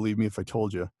you wouldn't believe me if I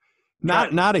told you.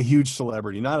 Not a huge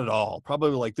celebrity, not at all.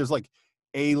 Probably like there's like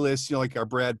A-list, like our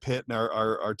Brad Pitt and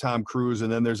our Tom Cruise,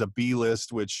 and then there's a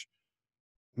B-list, which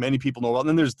many people know about, and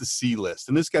then there's the C-list,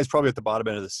 and this guy's probably at the bottom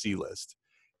end of the C-list.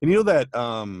 And that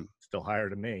still higher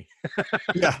than me.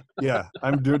 yeah,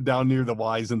 I'm down near the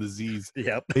Y's and the Z's.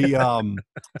 Yep.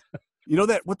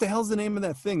 That what the hell's the name of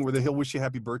that thing where he'll wish you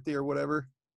happy birthday or whatever?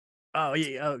 Oh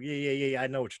yeah, I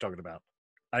know what you're talking about.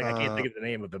 I can't think of the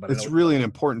name of it, but it's really an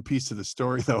important piece to the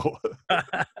story, though.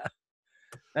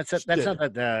 That's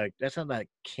not that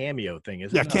Cameo thing,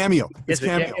 is it? Yeah, Cameo. It's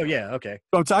Cameo. Oh, yeah, okay.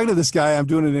 So I'm talking to this guy. I'm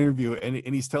doing an interview, and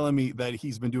he's telling me that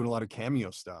he's been doing a lot of Cameo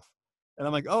stuff. And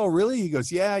I'm like, oh, really? He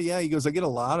goes, yeah. He goes, I get a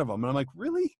lot of them. And I'm like,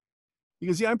 really? He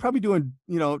goes, yeah, I'm probably doing,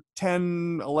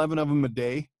 10, 11 of them a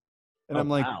day. And I'm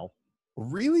like, wow.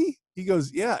 Really? He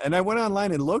goes, yeah. And I went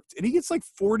online and looked, and he gets like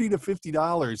 $40 to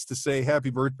 $50 to say happy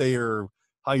birthday or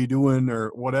how you doing or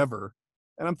whatever.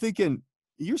 And I'm thinking,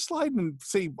 you're sliding,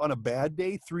 say, on a bad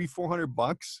day,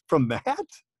 $300-400 from that?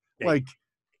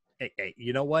 Hey,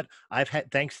 you know what? I've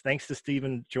had thanks to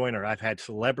Stephen Joyner, I've had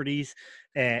celebrities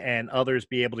and others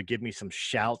be able to give me some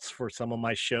shouts for some of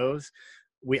my shows.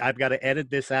 I've got to edit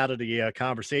this out of the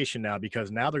conversation now,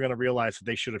 because now they're going to realize that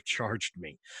they should have charged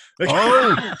me.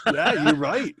 Oh, yeah, you're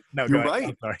right. No, you're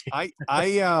right. I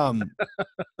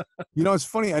it's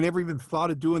funny. I never even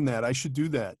thought of doing that. I should do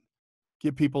that.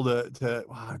 Get people to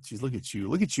wow, geez, look at you,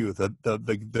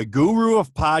 the guru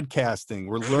of podcasting.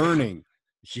 We're learning.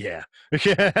 Yeah.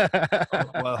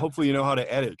 Well, hopefully you know how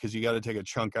to edit, because you got to take a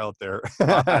chunk out there.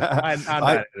 I'm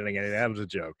not editing anything. That was a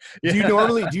joke. Do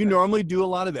you normally do a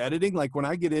lot of editing? Like when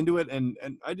I get into it, and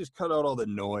I just cut out all the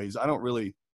noise. I don't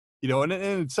really,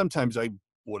 and sometimes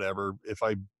whatever, if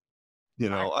I You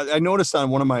know, I noticed on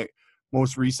one of my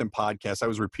most recent podcasts, I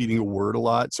was repeating a word a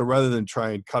lot. So rather than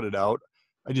try and cut it out,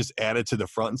 I just added to the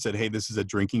front and said, "Hey, this is a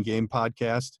drinking game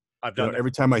podcast. I've You done know, that.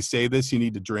 every time I say this, you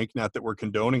need to drink. Not that we're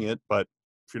condoning it, but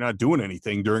if you're not doing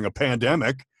anything during a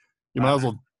pandemic, you might as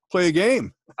well play a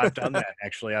game." I've done that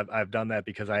actually. I've done that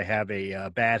because I have a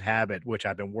bad habit, which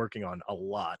I've been working on a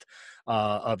lot,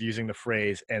 of using the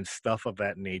phrase "and stuff of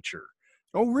that nature."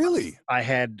 Oh, really? I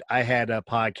had a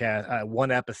podcast,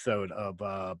 one episode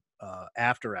of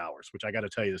After Hours, which I got to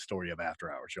tell you the story of After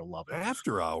Hours. You'll love it.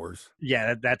 After Hours?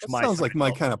 Yeah, that's That my sounds like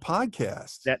my Seinfeld. kind of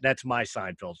podcast. That's my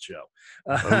Seinfeld show.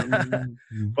 Um,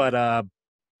 But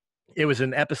it was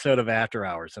an episode of After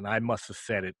Hours, and I must have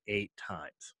said it 8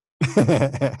 times.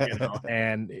 You know,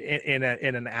 and in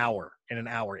an hour,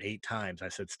 8 times I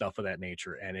said stuff of that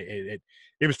nature, and it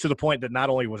was to the point that not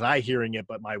only was I hearing it,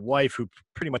 but my wife, who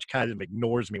pretty much kind of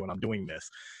ignores me when I'm doing this,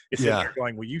 is sitting Yeah. there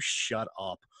going, "Will you shut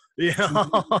up?" You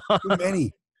know?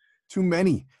 Too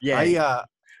many. Yeah.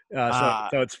 I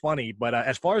So it's funny, but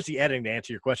as far as the editing, to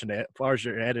answer your question, as far as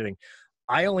your editing,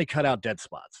 I only cut out dead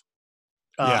spots.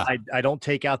 Yeah. I don't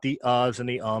take out the uhs and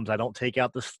the ums. I don't take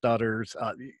out the stutters.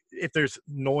 If there's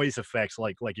noise effects,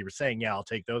 like you were saying, yeah, I'll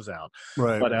take those out.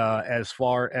 right. But as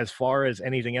far as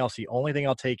anything else, the only thing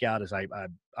I'll take out is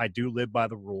I do live by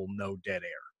the rule, no dead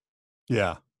air.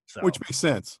 Yeah. So Which makes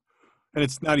sense. And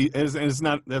it's not, it's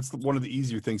not, that's one of the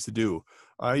easier things to do.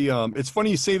 It's funny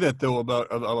you say that though,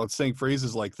 about saying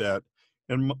phrases like that.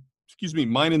 And excuse me,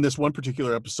 mine in this one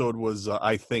particular episode was,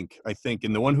 I think,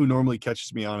 and the one who normally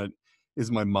catches me on it is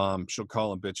my mom. She'll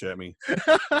call and bitch at me.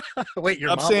 wait, your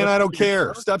Stop mom saying I listens don't to your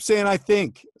care. show? Stop saying I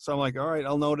think. So I'm like, all right,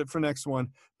 I'll note it for next one.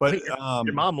 But Wait,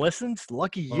 your mom listens?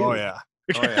 Lucky you. oh yeah.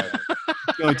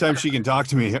 It's the only time she can talk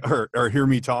to me or hear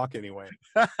me talk anyway.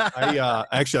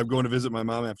 Actually I'm going to visit my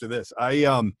mom after this.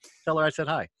 Tell her I said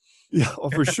hi. Yeah, oh,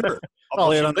 for sure. I'll Oh,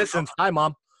 play she it on listens. Hi,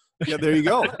 Mom. yeah, there you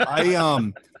go.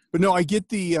 But no, I get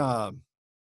the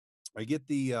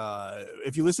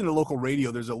if you listen to local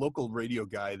radio, there's a local radio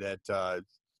guy that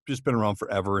just been around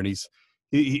forever, and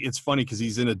it's funny because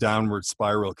he's in a downward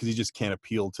spiral because he just can't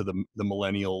appeal to the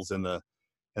millennials and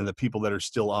the people that are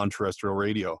still on terrestrial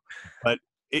radio. But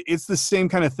it's the same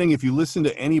kind of thing. If you listen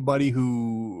to anybody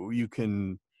who you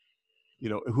can, you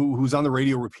know, who's on the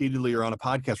radio repeatedly or on a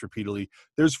podcast repeatedly,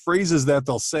 there's phrases that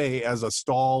they'll say as a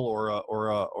stall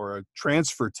or a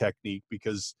transfer technique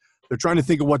because they're trying to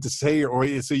think of what to say, or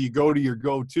so you go to your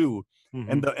go-to.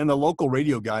 Mhm. And the local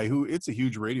radio guy, who it's a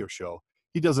huge radio show,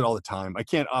 he does it all the time. I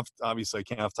can't off the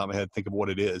top of my head think of what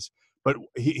it is, but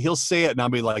he'll say it and I'll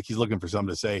be like, he's looking for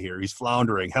something to say here. He's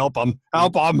floundering. Help him.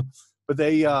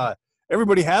 But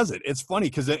everybody has it. It's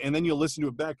funny and then you'll listen to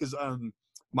it back because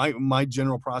my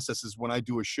general process is when I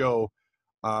do a show,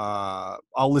 I'll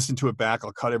listen to it back.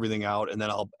 I'll cut everything out and then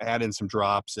I'll add in some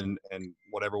drops and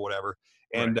whatever.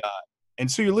 Right. And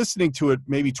so you're listening to it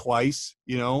maybe twice,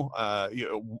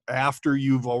 after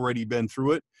you've already been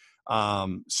through it.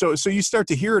 So you start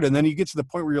to hear it and then you get to the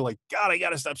point where you're like, God, I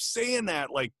got to stop saying that.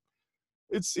 Like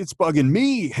it's bugging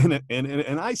me.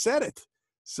 And I said it.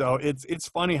 So it's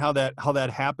funny how that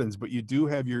happens, but you do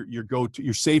have your go-to,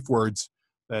 your safe words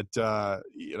that,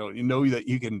 that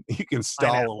you can stall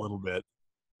Pineapple. a little bit.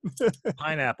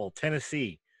 Pineapple,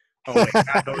 Tennessee. Oh, wait,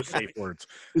 not those safe words.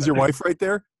 Is your wife right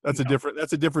there? That's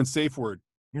a different safe word.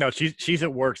 No, she's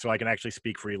at work, so I can actually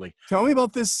speak freely. Tell me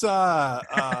about this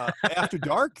After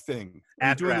Dark thing. Are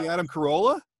you After doing Hours. the Adam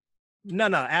Carolla? No,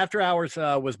 After Hours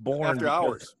was born After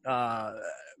because, Hours.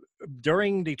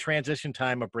 During the transition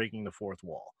time of Breaking the Fourth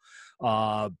Wall.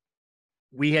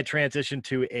 We had transitioned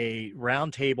to a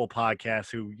roundtable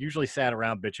podcast who usually sat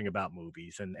around bitching about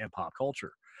movies and pop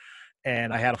culture.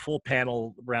 And I had a full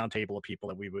panel roundtable of people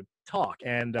that we would talk.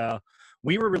 And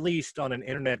we were released on an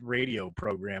internet radio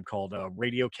program called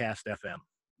Radiocast FM.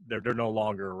 They're no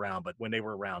longer around, but when they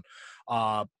were around.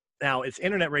 Now, it's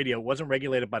internet radio. It wasn't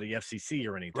regulated by the FCC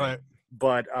or anything. Right.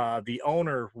 But the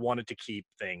owner wanted to keep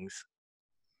things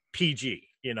PG,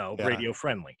 Yeah. radio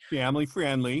friendly. Family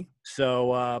friendly.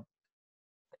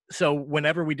 So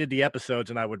whenever we did the episodes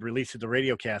and I would release it to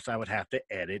Radiocast, I would have to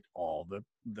edit all the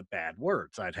bad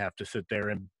words. I'd have to sit there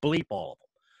and bleep all of them.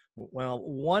 Well,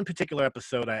 one particular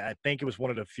episode, I think it was one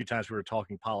of the few times we were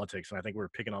talking politics, and I think we were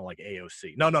picking on like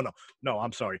AOC. No,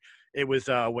 I'm sorry. It was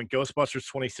when Ghostbusters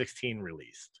 2016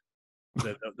 released,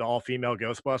 the all-female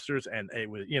Ghostbusters, and it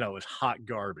was hot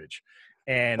garbage.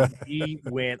 And he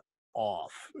went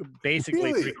off.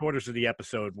 Basically, Really? 3/4 of the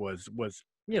episode was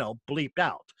bleeped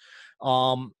out.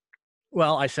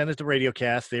 Well, I sent it to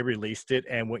Radiocast. They released it,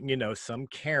 and wouldn't you know, some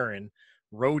Karen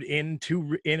wrote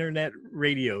into internet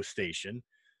radio station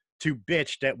to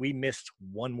bitch that we missed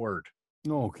one word.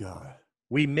 Oh God.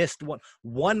 We missed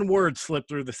one word slipped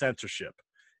through the censorship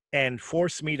and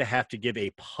forced me to have to give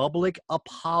a public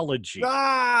apology.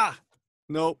 Ah,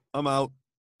 nope, I'm out.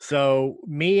 So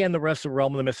me and the rest of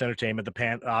Realm of the Mist Entertainment,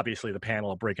 obviously the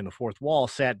panel of Breaking the Fourth Wall,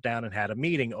 sat down and had a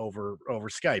meeting over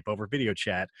Skype, over video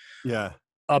chat, Yeah.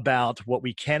 about what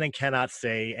we can and cannot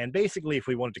say, and basically if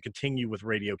we wanted to continue with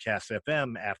Radio Cast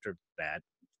FM after that.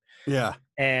 Yeah.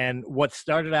 And what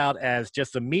started out as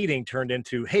just a meeting turned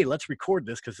into, hey, let's record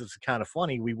this because it's kind of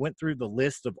funny. We went through the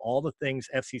list of all the things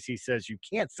FCC says you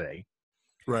can't say.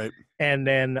 Right. And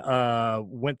then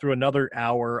went through another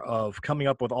hour of coming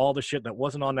up with all the shit that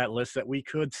wasn't on that list that we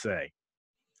could say.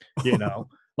 You know,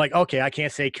 like, okay, I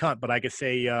can't say cunt, but I could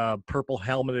say purple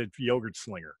helmeted yogurt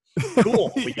slinger.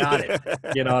 Cool, we got it.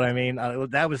 You know what I mean?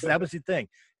 That was the thing.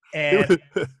 And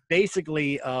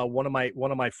basically, one of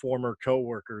my former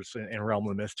coworkers in Realm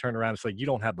of the Mist turned around and said, "You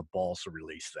don't have the balls to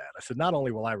release that." I said, "Not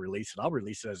only will I release it, I'll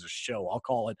release it as a show. I'll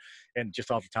call it," and just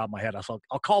off the top of my head,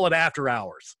 I'll call it After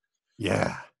Hours.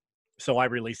 Yeah. So I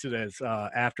released it as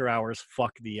After Hours.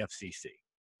 Fuck the FCC.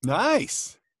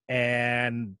 Nice.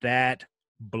 And that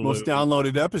blew Most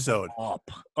downloaded episode. up.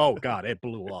 Oh God, it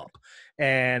blew up.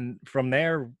 And from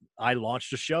there, I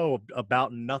launched a show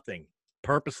about nothing.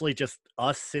 Purposely just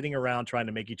us sitting around trying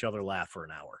to make each other laugh for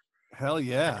an hour. Hell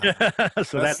yeah.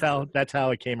 So that's how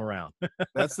it came around.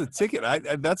 That's the ticket.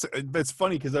 That's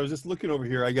funny because I was just looking over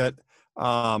here. I got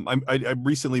I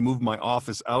recently moved my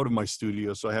office out of my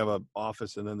studio, so I have an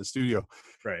office and then the studio.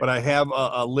 Right. But I have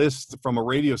a list from a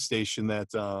radio station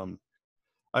that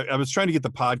I was trying to get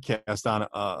the podcast on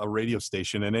a radio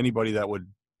station, and anybody that would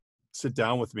sit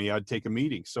down with me, I'd take a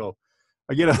meeting. So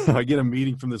I get a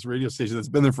meeting from this radio station that's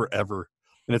been there forever,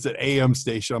 and it's an AM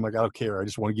station. I'm like, I don't care. I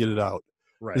just want to get it out.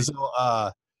 Right. And so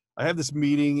I have this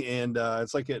meeting, and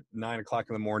it's like at 9:00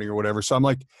 in the morning or whatever. So I'm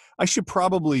like, I should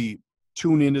probably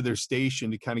tune into their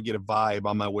station to kind of get a vibe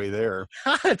on my way there.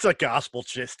 It's a gospel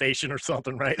station or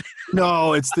something, right?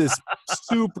 No, it's this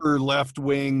super left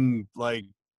wing, like,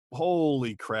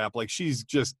 holy crap. Like, she's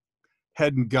just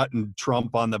head and gutting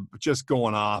Trump on just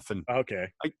going off. And okay.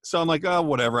 So I'm like, oh,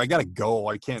 whatever. I got to go.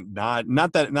 I can't not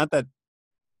that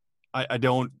I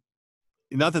don't,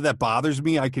 not that bothers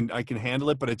me. I can handle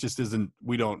it, but it just isn't,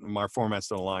 our formats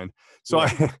don't align. So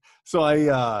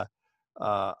yeah.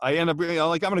 I end up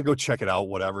like, I'm going to go check it out,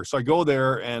 whatever. So I go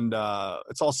there, and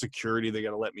it's all security. They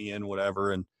got to let me in,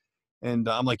 whatever. And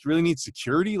I'm like, you really need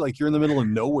security? Like, you're in the middle of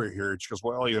nowhere here. She goes,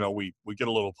 well, we get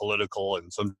a little political,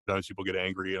 and sometimes people get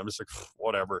angry. And I'm just like,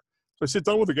 whatever. So I sit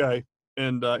down with the guy,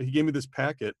 and he gave me this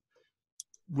packet,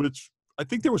 which I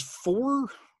think there was four,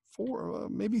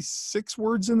 maybe 6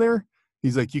 words in there.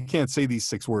 He's like, you can't say these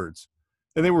 6 words.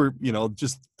 And they were,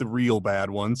 just the real bad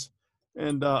ones.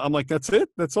 And I'm like, that's it?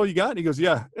 That's all you got? And he goes,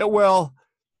 yeah, well,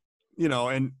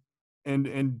 and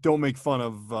don't make fun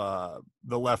of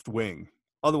the left wing.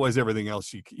 Otherwise, everything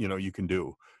else you can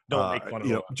do. Don't make fun of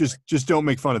them. Just don't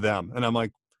make fun of them. And I'm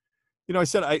like, I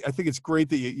said, I think it's great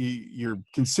that you're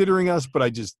considering us, but I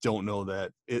just don't know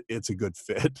that it's a good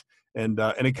fit. And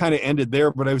it kind of ended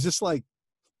there. But I was just like,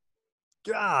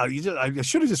 God, I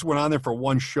should have just went on there for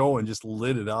one show and just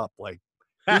lit it up. Like,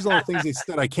 here's all the things they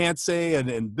said I can't say,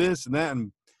 and this and that.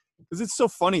 And because it's so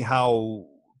funny how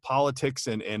politics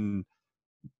and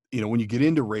when you get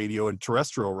into radio and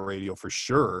terrestrial radio, for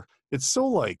sure, it's so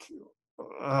like,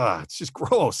 it's just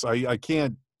gross. I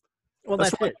can't. Well,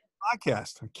 that's it.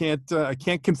 Podcast. I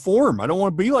can't conform. I don't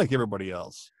want to be like everybody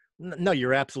else. No,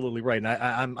 you're absolutely right.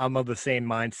 And I'm of the same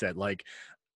mindset. Like,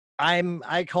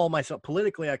 I call myself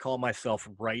politically, I call myself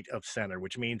right of center,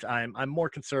 which means I'm more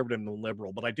conservative than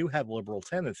liberal, but I do have liberal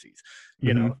tendencies,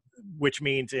 which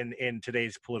means in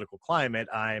today's political climate,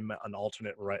 I'm an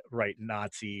alternate right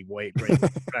Nazi, white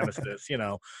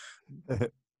supremacist,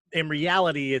 In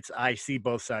reality, I see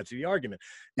both sides of the argument.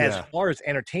 As far as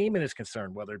entertainment is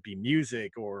concerned, whether it be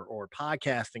music or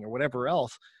podcasting or whatever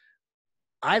else,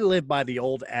 I live by the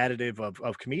old additive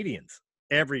of comedians.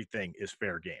 Everything is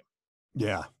fair game.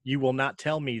 Yeah. You will not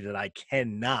tell me that I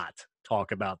cannot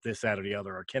talk about this, that, or the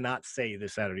other, or cannot say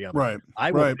this, that, or the other. Right.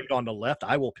 I will pick on the left.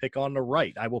 I will pick on the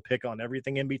right. I will pick on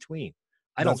everything in between.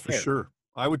 That's for sure.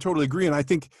 I would totally agree. And I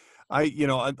think I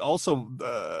also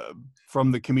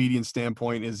from the comedian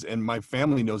standpoint and my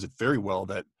family knows it very well,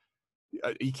 that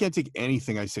you can't take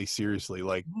anything I say seriously.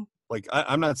 Like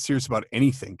I'm not serious about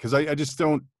anything. Cause I just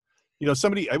don't, it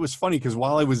was funny. Cause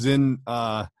while I was in,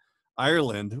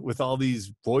 Ireland with all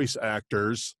these voice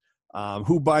actors,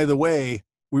 who, by the way,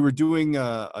 we were doing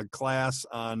a class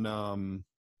on,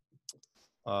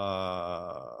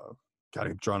 God,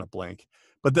 I'm drawing a blank,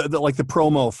 but the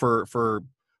promo for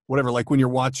whatever, like when you're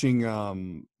watching a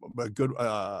good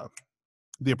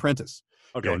The Apprentice.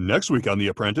 Okay. You know, next week on The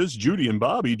Apprentice, Judy and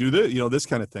Bobby do this, you know, this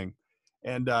kind of thing.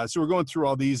 And so we're going through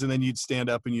all these, and then you'd stand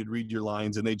up and you'd read your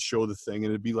lines, and they'd show the thing, and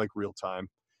it'd be like real time.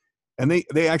 And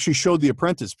they actually showed The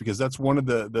Apprentice because that's one of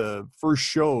the first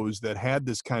shows that had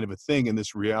this kind of a thing in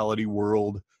this reality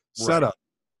world setup.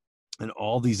 And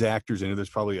all these actors in it, there's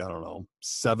probably, I don't know,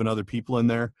 7 other people in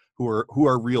there who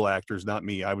are real actors, not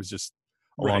me. I was just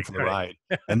along for the ride.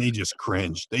 And they just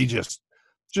cringed. They just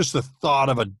the thought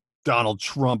of a Donald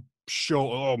Trump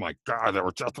show. Oh my God, they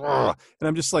were just, and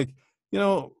I'm just like, you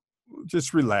know,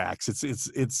 just relax.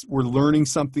 It's we're learning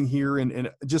something here, and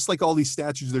just like all these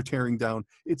statues they're tearing down,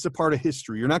 it's a part of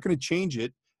history. You're not going to change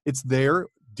it. It's there.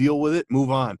 Deal with it.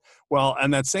 Move on. Well,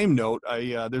 on that same note,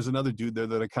 there's another dude there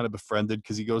that I kind of befriended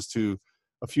because he goes to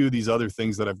a few of these other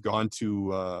things that I've gone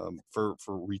to for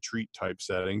retreat type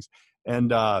settings,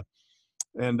 and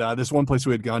this one place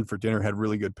we had gone for dinner had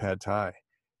really good pad thai,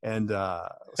 and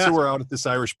so we're out at this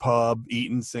Irish pub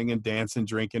eating, singing, dancing,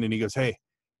 drinking, and he goes, "Hey,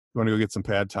 you want to go get some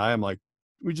pad thai?" I'm like,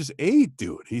 "We just ate,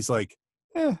 dude." He's like,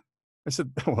 "Eh." I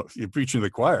said, "Well, you're preaching to the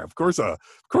choir. Of course I've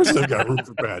got room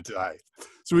for pad thai."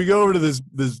 So we go over to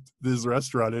this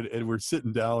restaurant, and we're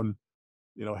sitting down,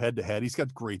 you know, head to head. He's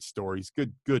got great stories,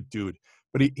 good dude.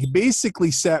 But he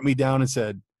basically sat me down and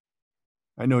said,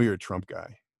 "I know you're a Trump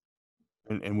guy,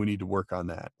 and we need to work on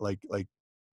that." Like,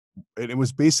 and it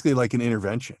was basically like an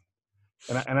intervention.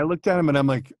 And I looked at him and I'm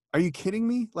like, "Are you kidding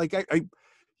me?" Like I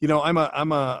you know, I'm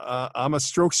a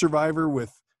stroke survivor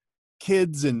with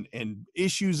kids and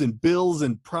issues and bills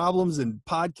and problems and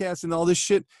podcasts and all this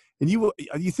shit. And you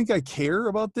think I care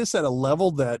about this at a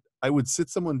level that I would sit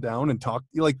someone down and talk?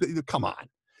 Like, come on.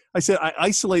 I said, I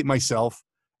isolate myself,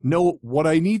 know what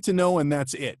I need to know, and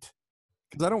that's it.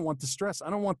 Because I don't want the stress.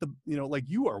 I don't want the, you know, like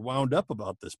you are wound up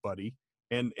about this, buddy.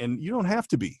 And you don't have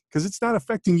to be, because it's not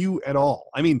affecting you at all.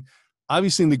 I mean,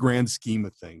 obviously in the grand scheme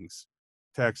of things,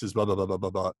 taxes, blah, blah, blah, blah,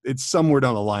 blah, blah, it's somewhere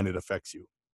down the line it affects you.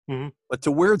 Mm-hmm. But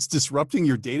to where it's disrupting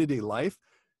your day-to-day life,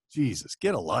 Jesus,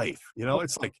 get a life. You know,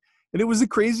 it's like, and it was the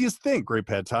craziest thing. Great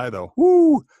pad thai though.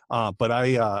 Woo! But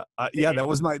yeah, that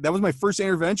was my first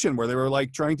intervention where they were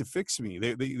like trying to fix me.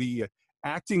 The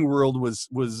acting world was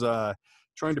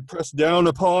trying to press down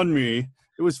upon me.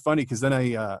 It was funny because then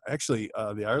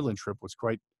the Ireland trip was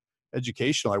quite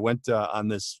educational. I went on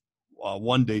this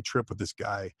one-day trip with this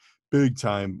guy, big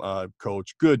time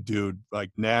coach, good dude, like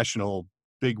national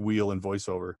big wheel and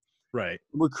voiceover. Right.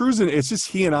 We're cruising. It's just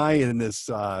he and I in this,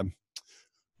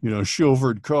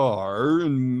 chauffeured car.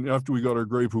 And after we got our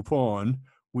Grey Poupon,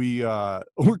 we're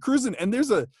cruising, and there's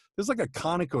like a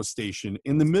Conoco station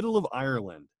in the middle of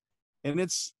Ireland, and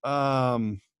it's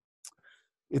like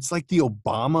the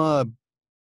Obama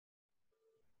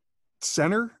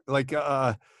Center, like you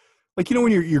know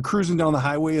when you're cruising down the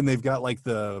highway and they've got like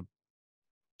the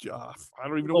I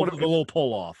don't even know what the little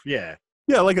pull off, yeah.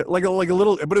 Yeah, like a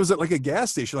little, but it was like a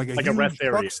gas station, like a rest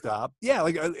truck area stop. Yeah,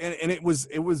 and it was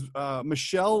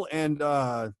Michelle and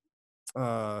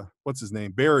what's his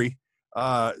name, Barry,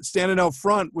 standing out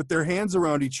front with their hands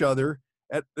around each other.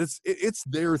 It's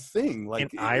their thing,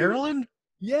 like in Ireland.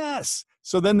 Yes.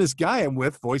 So then this guy I'm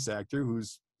with, voice actor,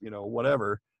 who's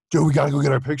whatever, dude, we gotta go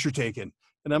get our picture taken,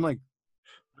 and I'm like,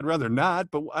 I'd rather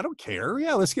not, but I don't care.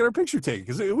 Yeah, let's get our picture taken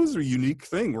because it was a unique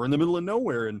thing. We're in the middle of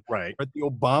nowhere, and right at the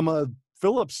Obama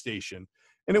Phillips station,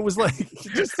 and it was like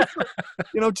just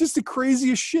the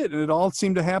craziest shit. And it all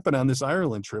seemed to happen on this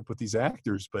Ireland trip with these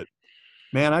actors. But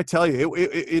man, I tell you,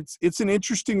 it's an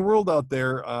interesting world out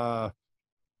there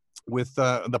with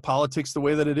the politics the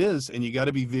way that it is, and you got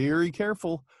to be very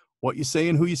careful what you say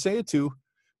and who you say it to.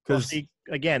 Because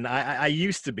again, I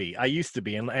used to be,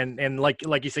 and like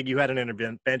you said, you had an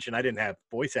intervention. I didn't have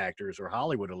voice actors or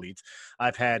Hollywood elites.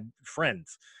 I've had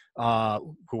friends who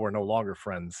are no longer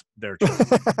friends. Their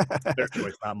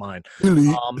choice, not mine.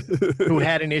 Who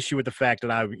had an issue with the fact that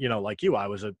I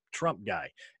was a Trump guy,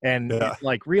 and it's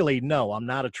like, really, no, I'm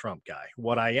not a Trump guy.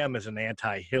 What I am is an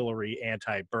anti-Hillary,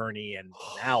 anti-Bernie, and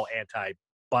now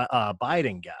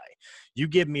anti-Biden guy. You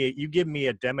give me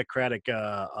a Democratic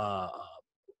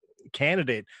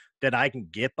candidate that I can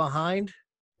get behind.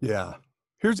 Yeah.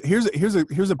 Here's a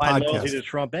podcast. To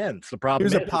Trump ends. The problem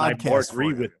is I more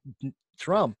agree with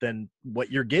Trump than what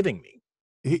you're giving me.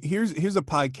 Here's a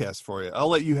podcast for you. I'll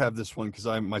let you have this one because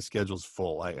my schedule's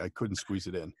full. I couldn't squeeze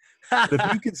it in. But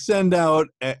if you could send out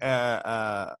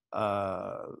a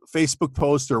Facebook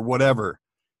post or whatever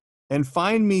and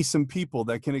find me some people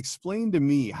that can explain to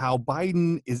me how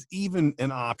Biden is even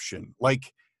an option.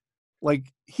 Like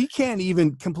he can't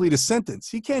even complete a sentence.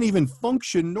 He can't even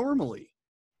function normally.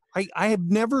 I have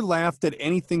never laughed at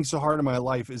anything so hard in my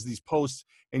life as these posts,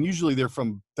 and usually they're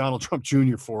from Donald Trump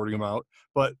Jr. forwarding them out.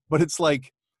 But it's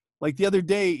like the other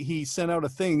day he sent out a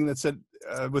thing that said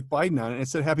with Biden on it, and it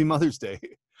said Happy Mother's Day.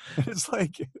 And it's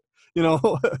like,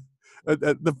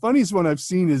 the funniest one I've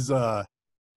seen is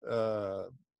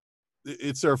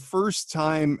it's our first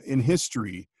time in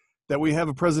history that we have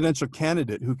a presidential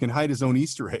candidate who can hide his own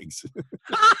Easter eggs.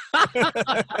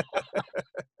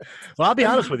 Well, I'll be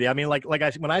honest with you. I mean,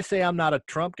 when I say I'm not a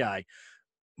Trump guy,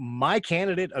 my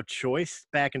candidate of choice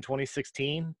back in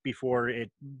 2016, before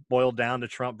it boiled down to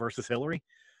Trump versus Hillary,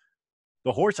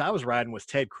 the horse I was riding was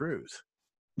Ted Cruz.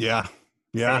 Yeah.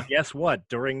 Yeah. And guess what?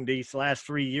 During these last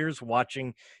 3 years,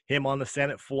 watching him on the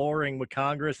Senate floor and with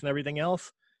Congress and everything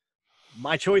else,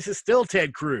 my choice is still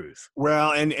Ted Cruz.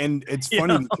 Well, and it's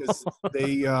funny because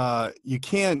you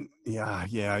can't,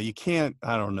 you can't.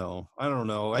 I don't know.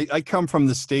 I come from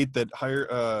the state that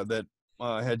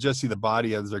had Jesse the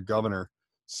Body as their governor.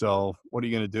 So what are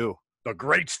you going to do? The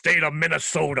great state of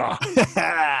Minnesota.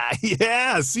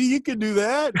 Yeah, see, you can do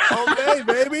that all day,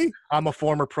 baby. I'm a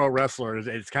former pro wrestler.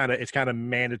 It's kind of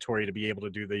mandatory to be able to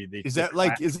do the. Is that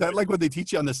like what they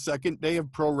teach you on the second day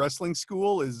of pro wrestling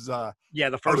school? Is the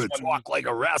first one, walk like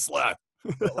a wrestler.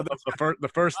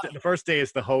 the first day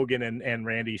is the Hogan and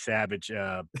Randy Savage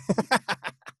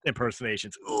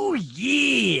impersonations. Oh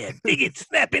yeah, dig it,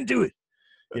 snap into it.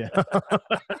 Yeah.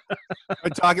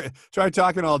 Try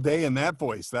talking all day in that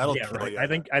voice. That'll kill you. I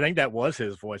think that was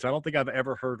his voice. I don't think I've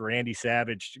ever heard Randy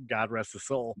Savage, God rest his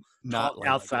soul, not like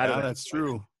outside of that. That's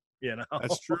true.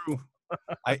 That's true.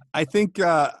 I think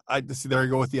I see. There I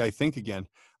go with the I think again.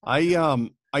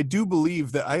 I do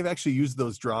believe that I've actually used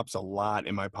those drops a lot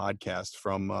in my podcast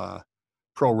from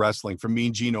pro wrestling, from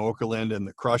Mean Gene Okerlund and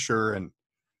the Crusher, and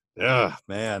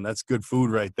man, that's good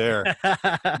food right there.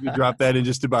 You drop that in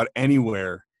just about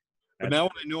anywhere. But now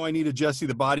when I know I need a Jesse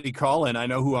the Body call in, I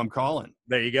know who I'm calling.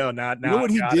 There you go. Now you know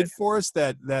what he did for us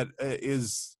that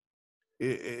is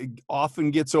it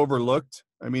often gets overlooked.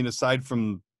 I mean, aside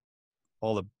from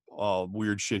all the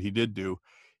weird shit he did do,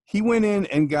 he went in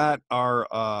and got our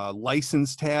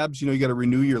license tabs. You got to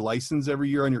renew your license every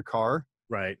year on your car.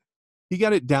 Right. He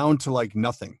got it down to like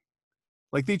nothing.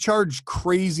 Like they charge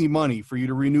crazy money for you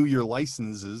to renew your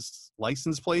license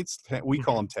plates. We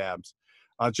call them tabs.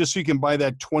 Just so you can buy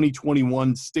that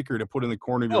 2021 sticker to put in the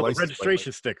corner of your license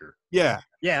registration sticker. Yeah.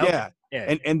 Okay.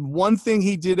 Yeah. And one thing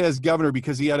he did as governor,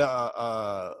 because he had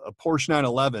a Porsche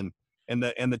 911 and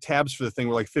the tabs for the thing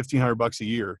were like $1,500 a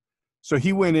year. So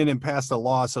he went in and passed a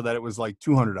law so that it was like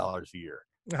 $200 a year.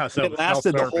 So it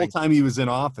lasted the whole time he was in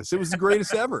office. It was the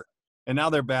greatest ever. And now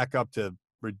they're back up to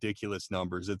ridiculous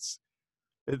numbers.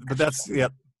 But that's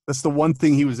the one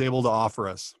thing he was able to offer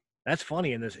us. That's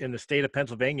funny in the state of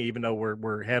Pennsylvania, even though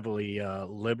we're heavily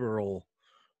liberal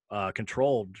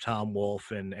controlled, Tom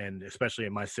Wolf and especially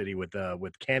in my city with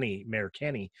Mayor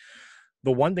Kenny.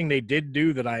 The one thing they did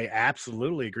do that I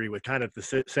absolutely agree with, kind of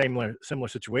the similar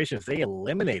situation, is they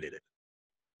eliminated it.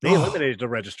 They eliminated the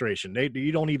registration.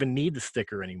 You don't even need the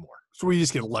sticker anymore. So we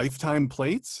just get lifetime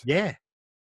plates? Yeah.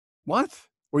 What?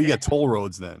 Or you got toll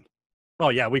roads then? Oh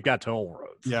yeah, we've got toll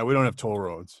roads. Yeah, we don't have toll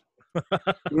roads.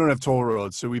 We don't have toll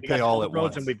roads, so we pay all at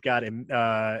once. And we've got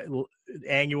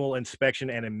annual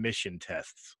inspection and emission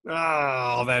tests.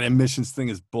 Oh, that emissions thing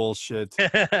is bullshit.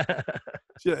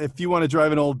 If you want to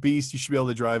drive an old beast, you should be able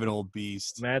to drive an old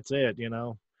beast. That's it.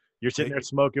 You're sitting there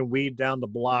smoking weed down the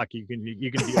block. You can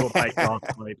deal with bike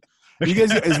plate. You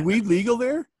guys, is weed legal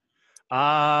there?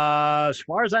 As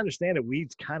far as I understand it,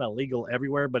 weed's kind of legal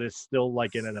everywhere, but it's still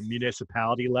like in a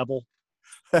municipality level.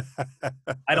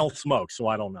 I don't smoke, so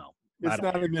I don't know. It's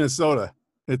not in Minnesota.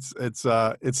 It's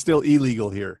still illegal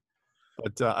here.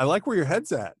 But I like where your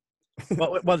head's at.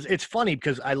 Well, it's funny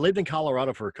because I lived in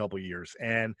Colorado for a couple of years,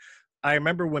 and I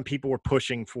remember when people were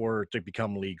pushing to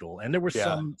become legal, and there were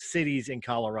some cities in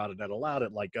Colorado that allowed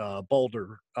it, like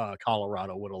Boulder,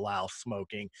 Colorado would allow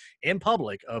smoking in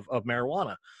public of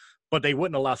marijuana, but they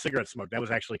wouldn't allow cigarette smoke. That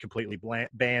was actually completely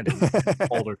banned in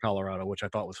Boulder, Colorado, which I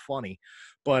thought was funny.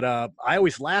 But I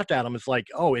always laughed at them. It's like,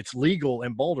 oh, it's legal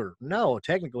in Boulder. No,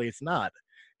 technically it's not.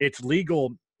 It's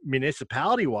legal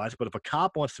municipality-wise, but if a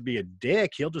cop wants to be a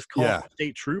dick, he'll just call a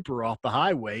state trooper off the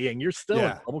highway, and you're still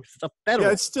in trouble. It's a federal.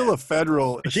 Yeah, it's still a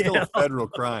federal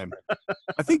crime.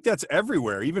 I think that's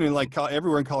everywhere, even in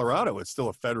everywhere in Colorado. It's still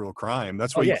a federal crime.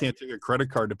 That's why you can't take a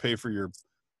credit card to pay for your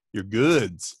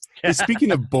goods. Hey,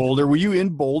 speaking of Boulder, were you in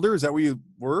Boulder? Is that where you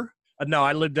were? No,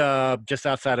 I lived just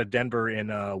outside of Denver in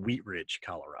Wheat Ridge,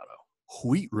 Colorado.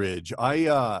 Wheat Ridge.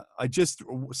 I just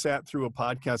sat through a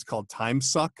podcast called Time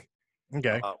Suck.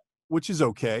 Okay. which is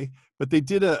okay. But they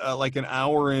did a like an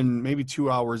hour and maybe 2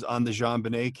 hours on the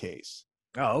JonBenet case.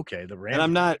 Oh, okay. The And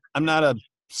Randy. I'm not a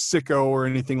sicko or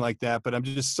anything like that, but I'm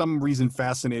just some reason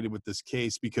fascinated with this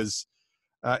case because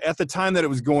at the time that it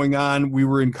was going on, we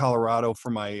were in Colorado for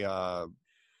my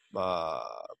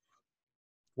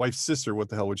wife's sister. What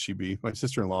the hell would she be? My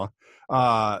sister-in-law.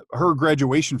 Her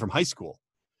graduation from high school.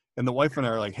 And the wife and I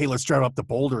are like, hey, let's drive up to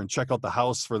Boulder and check out the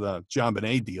house for the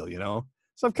JonBenet deal, you know?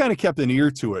 So I've kind of kept an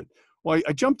ear to it. Well,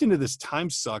 I jumped into this Time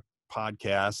Suck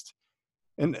podcast,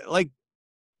 and like,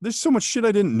 there's so much shit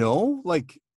I didn't know.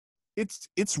 Like, it's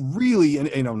really, and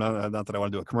you know, not that I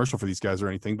want to do a commercial for these guys or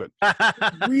anything, but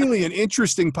really an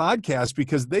interesting podcast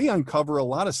because they uncover a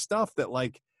lot of stuff that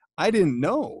like I didn't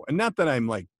know. And not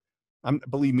that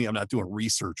believe me, I'm not doing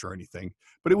research or anything,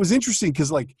 but it was interesting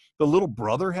because like the little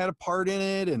brother had a part in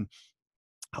it and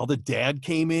how the dad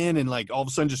came in and like all of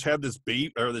a sudden just had this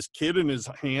baby or this kid in his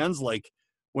hands, like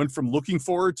went from looking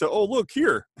forward to, oh, look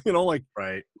here, you know, like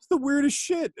Right. it's the weirdest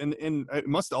shit. And it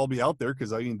must all be out there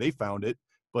because I mean, they found it.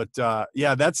 But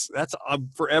yeah, that's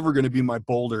forever going to be my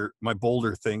Boulder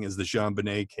thing is the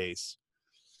JonBenet case.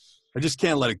 I just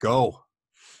can't let it go.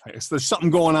 There's something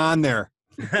going on there.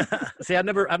 See, I've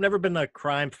never been a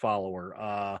crime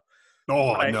follower.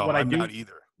 No, I'm not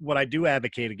either. What I do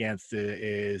advocate against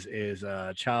is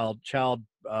child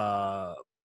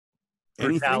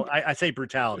brutality. I say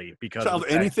brutality because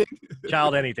anything.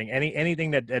 Child anything, anything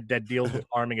that deals with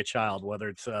harming a child, whether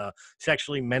it's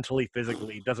sexually, mentally,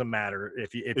 physically, doesn't matter.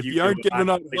 If you aren't giving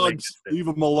up hugs, leave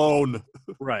them alone.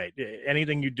 Right.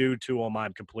 Anything you do to them,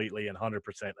 I'm completely and 100%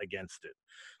 against it.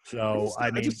 So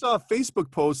I just saw a Facebook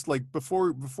post like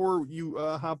before you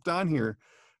hopped on here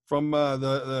from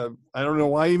the I don't know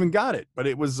why I even got it, but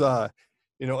it was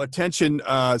attention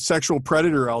sexual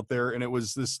predator out there, and it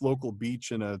was this local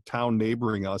beach in a town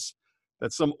neighboring us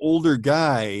that some older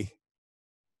guy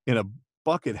in a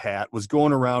bucket hat was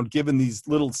going around giving these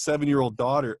little 7-year-old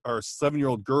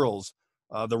girls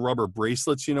the rubber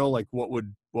bracelets, you know, like what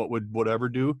would whatever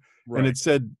do. Right. And it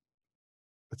said,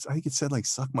 I think it said like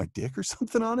suck my dick or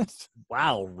something on it.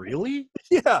 Wow, really?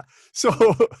 Yeah. So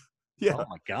yeah. Oh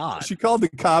my God. She called the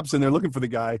cops and they're looking for the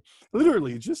guy.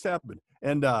 Literally, it just happened.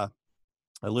 And I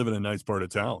live in a nice part of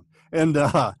town. And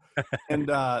the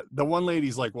one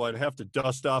lady's like, well, I'd have to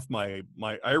dust off my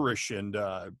Irish and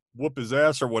whoop his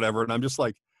ass or whatever. And I'm just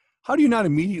like, how do you not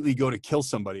immediately go to kill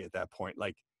somebody at that point?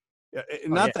 Like,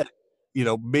 that, you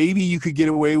know, maybe you could get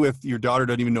away with your daughter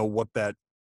doesn't even know what that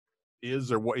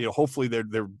is or what, you know, hopefully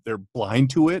they're blind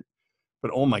to it.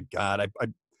 But oh my God,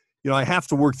 I have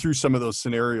to work through some of those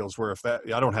scenarios where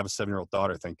I don't have a 7-year-old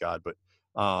daughter, thank God. But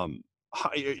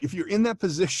if you're in that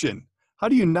position, how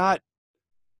do you not?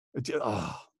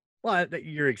 Well,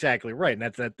 you're exactly right,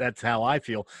 and that's how I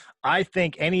feel. I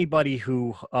think anybody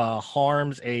who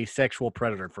harms a sexual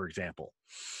predator, for example,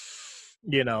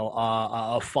 you know,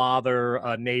 a father,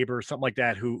 a neighbor, something like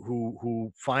that,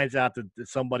 who finds out that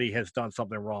somebody has done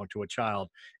something wrong to a child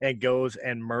and goes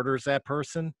and murders that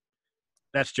person,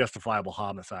 that's justifiable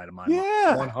homicide in my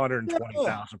mind.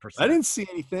 120,000%. I didn't see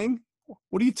anything.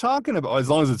 What are you talking about? As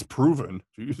long as it's proven.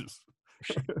 Jesus.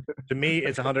 To me,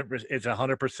 it's 100%. It's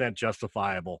 100%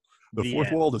 justifiable. The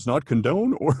fourth wall does not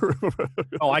condone, or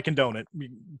oh, I condone it.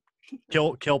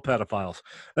 Kill pedophiles.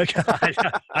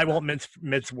 I won't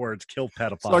mince words. Kill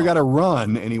pedophiles. So I got to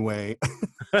run anyway.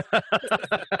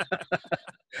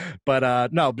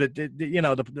 But no, but you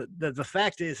know, the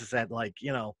fact is that like,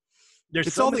 you know,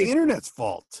 it's all the internet's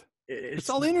fault. It's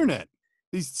all the internet.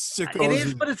 These sickos. It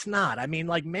is, but it's not. I mean,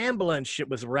 like Mambla and shit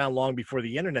was around long before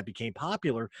the internet became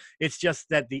popular. It's just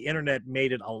that the internet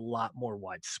made it a lot more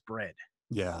widespread.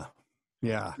 Yeah.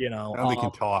 You know, now they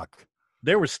can talk.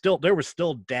 There were still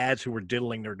dads who were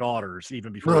diddling their daughters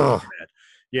even before the internet.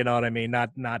 You know what I mean?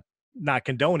 Not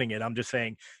condoning it. I'm just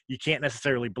saying you can't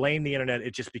necessarily blame the internet.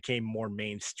 It just became more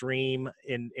mainstream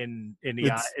in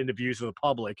the views of the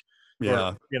public. Yeah.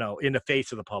 Or, you know, in the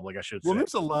face of the public, I should say. Well,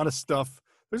 there's a lot of stuff.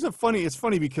 It's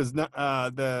funny because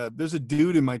there's a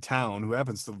dude in my town who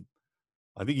happens to,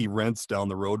 I think he rents down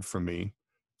the road from me,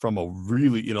 from a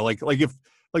really, you know, like if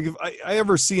I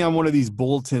ever see on one of these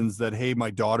bulletins that, hey,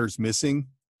 my daughter's missing,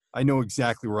 I know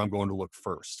exactly where I'm going to look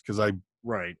first. Cause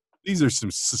these are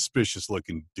some suspicious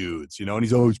looking dudes, you know, and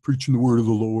he's always preaching the word of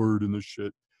the Lord and this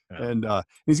shit. Yeah. And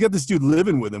he's got this dude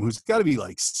living with him who's got to be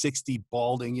like 60,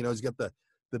 balding, you know, he's got the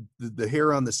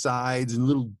hair on the sides and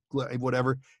little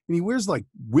whatever, and he wears like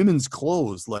women's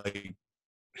clothes, like,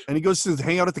 and he goes to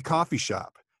hang out at the coffee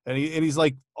shop, and he's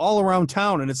like all around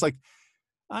town, and it's like,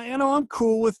 I'm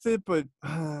cool with it, but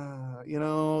don't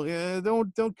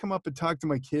come up and talk to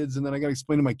my kids, and then I got to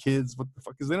explain to my kids what the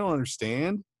fuck, because they don't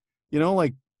understand. You know,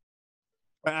 like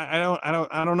I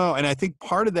don't know. And I think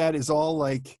part of that is all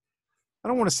like, I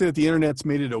don't want to say that the internet's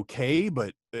made it okay,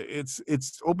 but it's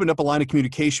opened up a line of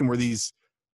communication where these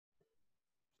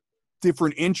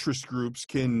different interest groups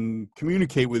can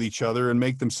communicate with each other and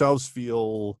make themselves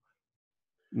feel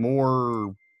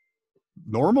more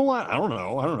normal. I don't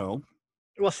know.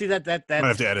 Well, see I might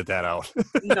have to edit that out.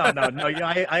 no.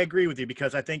 Yeah, I agree with you,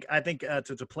 because I think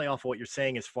to play off of what you're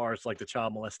saying as far as like the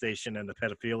child molestation and the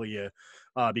pedophilia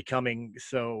becoming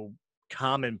so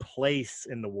commonplace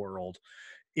in the world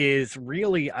is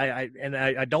really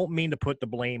I don't mean to put the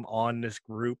blame on this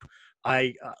group.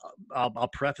 I'll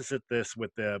preface this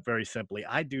with very simply,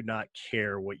 I do not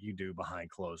care what you do behind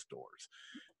closed doors.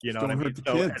 You know what I mean?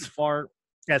 So kids.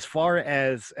 as far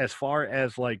as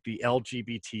like the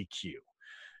LGBTQ,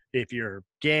 if you're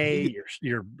gay,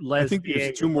 you're lesbian, I think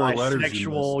there's two more letters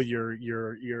bisexual,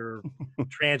 you're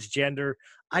transgender,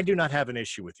 I do not have an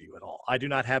issue with you at all. I do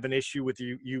not have an issue with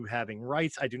you having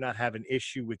rights. I do not have an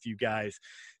issue with you guys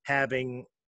having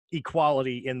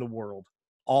equality in the world.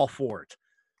 All for it.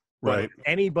 But Right. if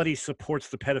anybody supports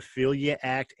the Pedophilia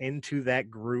Act into that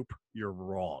group, you're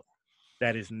wrong.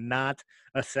 That is not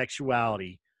a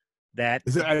sexuality. That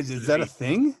Is that a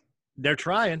thing? they're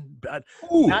trying, but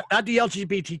Ooh, not the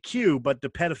LGBTQ, but the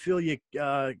pedophilia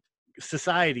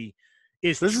society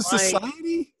is there's a trying.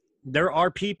 society? There are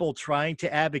people trying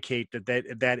to advocate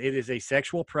that it is a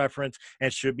sexual preference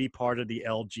and should be part of the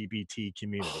LGBT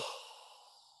community.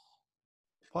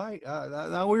 Why?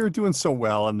 Now we were doing so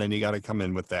well, and then you got to come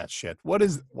in with that shit. Why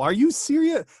are you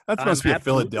serious? That must be a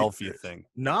absolutely Philadelphia serious. thing.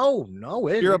 No,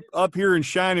 You're up here in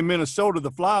shiny Minnesota, the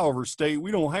flyover state.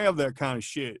 We don't have that kind of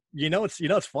shit.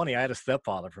 It's funny. I had a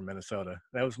stepfather from Minnesota.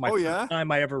 That was my first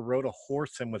time I ever rode a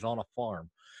horse and was on a farm.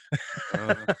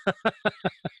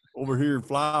 Over here in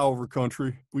flyover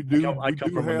country, we do have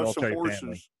some horses.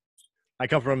 Family. I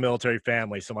come from a military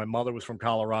family. So my mother was from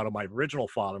Colorado. My original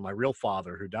father, my real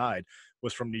father who died,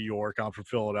 was from New York. I'm from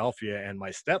Philadelphia. And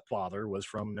my stepfather was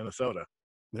from Minnesota.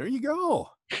 There you go.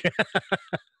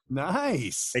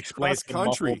 Nice. Explains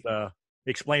the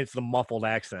muffled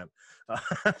accent.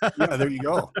 Yeah, there you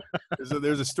go.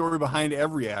 There's a story behind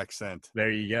every accent. There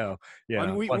you go. Yeah.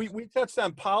 And we touched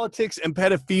on politics and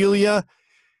pedophilia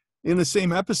in the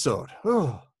same episode.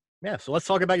 Oh. Yeah, so let's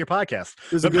talk about your podcast.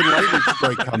 There's a good lightning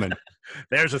strike coming.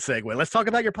 There's a segue. Let's talk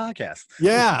about your podcast.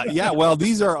 Yeah. Well,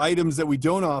 these are items that we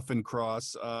don't often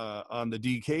cross on the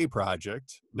DK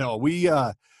Project. No, we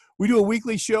do a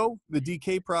weekly show, the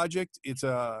DK Project. It's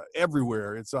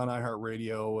everywhere. It's on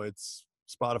iHeartRadio. It's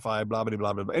Spotify. Blah blah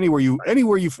blah blah. Anywhere you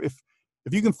if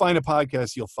you can find a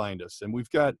podcast, you'll find us. And we've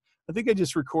got. I think I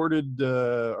just recorded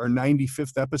our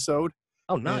 95th episode.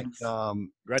 Oh, nice. And,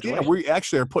 congratulations. Yeah, we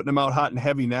actually are putting them out hot and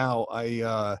heavy now.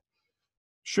 I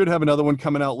should have another one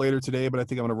coming out later today, but I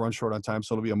think I'm going to run short on time,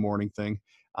 so it'll be a morning thing.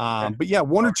 But yeah,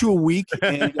 one or two a week.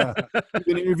 And we've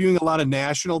been interviewing a lot of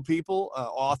national people,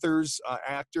 authors,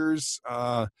 actors,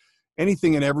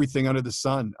 anything and everything under the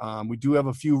sun. We do have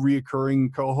a few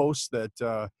reoccurring co-hosts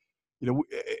that,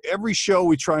 every show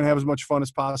we try and have as much fun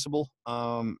as possible.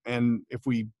 And if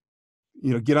we,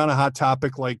 get on a hot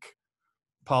topic like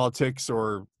politics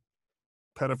or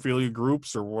pedophilia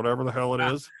groups or whatever the hell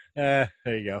it is. There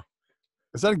you go.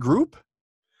 Is that a group?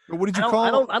 Or what did you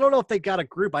call it? I don't know if they got a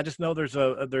group. I just know there's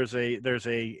a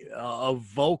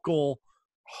vocal.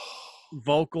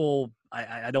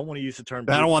 I don't want to use the term.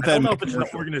 I don't want that. I don't know if it's an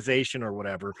organization or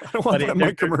whatever. I don't want that in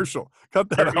my commercial. Cut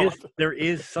that out. There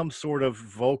is some sort of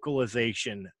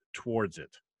vocalization towards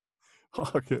it.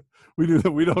 Okay, we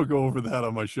don't go over that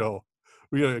on my show.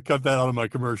 We gotta cut that out of my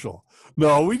commercial.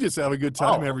 No, we just have a good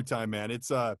time every time, man.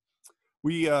 It's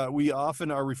we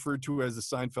often are referred to as the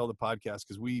Seinfeld of podcast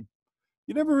because you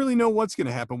never really know what's going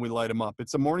to happen when we light them up.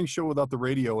 It's a morning show without the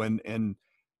radio, and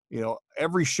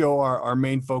every show our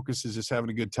main focus is just having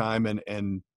a good time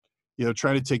and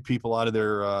trying to take people out of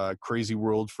their crazy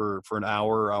world for an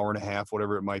hour and a half,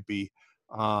 whatever it might be,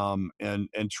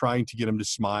 and trying to get them to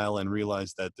smile and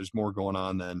realize that there's more going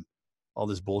on than all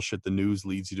this bullshit the news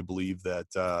leads you to believe that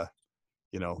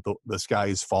the sky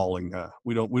is falling.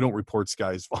 We don't report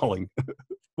skies falling.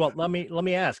 Well, let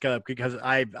me ask because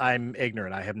I'm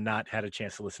ignorant. I have not had a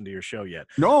chance to listen to your show yet.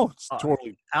 No, it's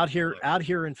totally out here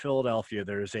in Philadelphia.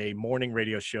 There's a morning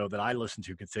radio show that I listen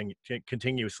to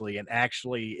continuously, and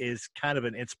actually is kind of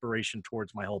an inspiration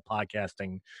towards my whole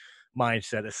podcasting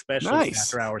mindset, especially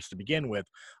after hours to begin with.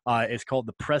 It's called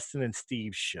the Preston and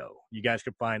Steve Show. You guys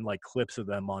can find like clips of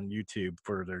them on YouTube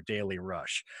for their daily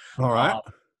rush. All right.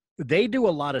 They do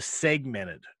a lot of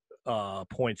segmented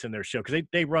points in their show, because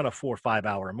they run a 4 or 5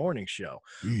 hour morning show,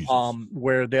 Jesus.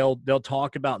 where they'll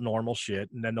talk about normal shit,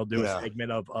 and then they'll do Yeah. a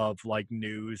segment of like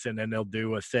news, and then they'll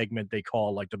do a segment they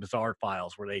call like the Bizarre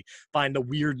Files, where they find the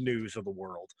weird news of the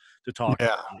world to talk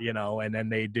Yeah. about, and then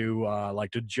they do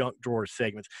like the junk drawer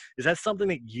segments. Is that something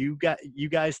that you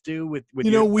guys do with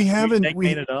We haven't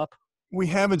segmented up? we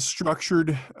haven't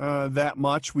structured that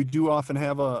much. We do often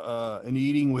have an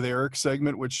eating with Eric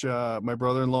segment, which my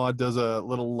brother-in-law does a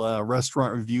little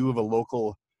restaurant review of a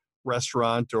local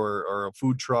restaurant or a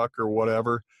food truck or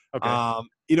whatever. Okay.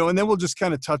 And then we'll just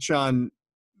kind of touch on,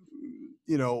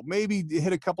 maybe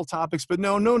hit a couple topics, but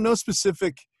no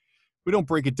specific. We don't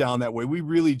break it down that way. We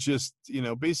really just,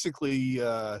 basically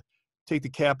take the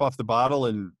cap off the bottle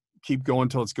and keep going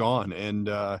till it's gone. And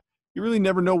you really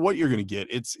never know what you're going to get.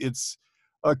 It's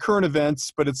current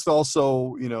events, but it's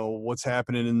also, what's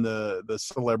happening in the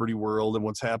celebrity world and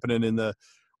what's happening in the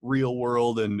real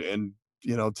world and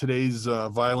today's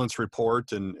violence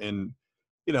report and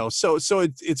so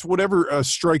it's whatever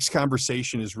strikes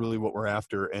conversation is really what we're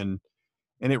after. And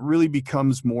it really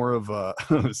becomes more of a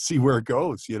see where it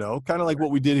goes, kind of like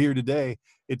what we did here today.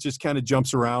 It just kind of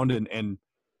jumps around and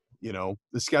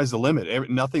the sky's the limit.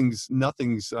 Nothing's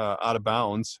out of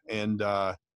bounds, and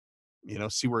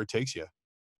see where it takes you.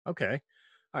 Okay.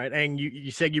 All right. And you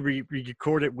said you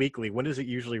record it weekly. When does it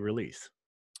usually release?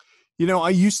 I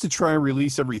used to try and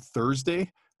release every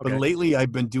Thursday, but Okay. lately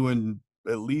I've been doing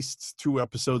at least 2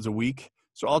 episodes a week.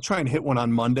 So I'll try and hit one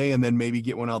on Monday and then maybe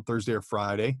get one out Thursday or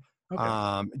Friday.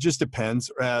 Okay. It just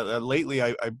depends. Lately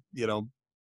I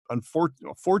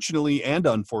fortunately and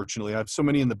unfortunately, I have so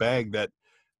many in the bag that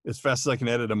as fast as I can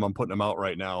edit them, I'm putting them out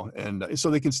right now. And so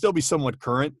they can still be somewhat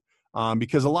current,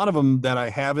 because a lot of them that I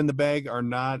have in the bag are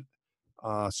not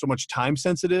so much time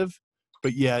sensitive,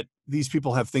 but yet these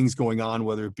people have things going on,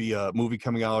 whether it be a movie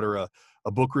coming out or a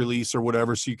book release or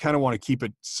whatever. So you kind of want to keep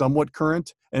it somewhat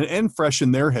current and fresh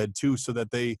in their head too, so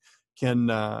that they can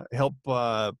help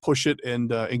push it and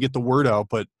get the word out.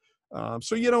 But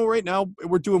so, right now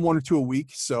we're doing 1 or 2 a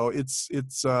week. So it's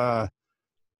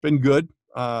been good,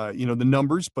 the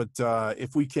numbers, but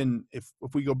if we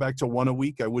go back to 1 a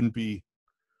week, I wouldn't be,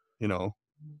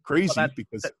 crazy,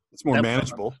 because it's more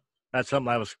manageable. That's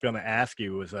something I was going to ask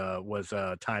you was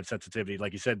time sensitivity.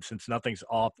 Like you said, since nothing's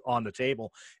off on the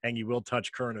table and you will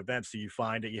touch current events, do you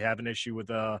find that you have an issue with,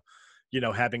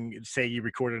 having, say you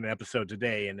recorded an episode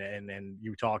today and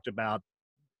you talked about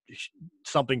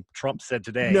something Trump said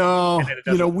today? No,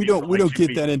 we don't get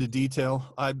weeks. that into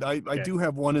detail. I Okay. do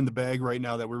have one in the bag right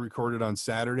now that we recorded on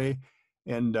Saturday,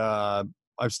 and I'm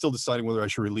still deciding whether I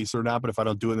should release it or not. But if I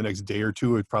don't do it in the next day or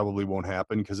two, it probably won't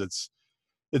happen, because it's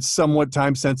somewhat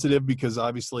time sensitive, because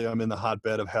obviously I'm in the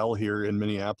hotbed of hell here in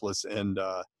Minneapolis, and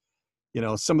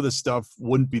some of the stuff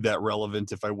wouldn't be that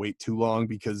relevant if I wait too long,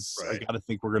 because I Right. got to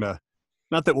think we're gonna,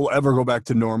 not that we'll ever go back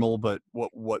to normal, but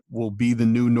what will be the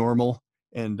new normal,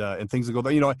 and things will go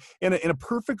there. In a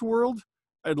perfect world,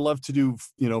 I'd love to do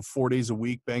 4 days a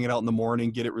week, bang it out in the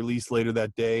morning, get it released later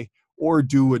that day, or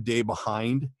do a day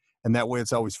behind, and that way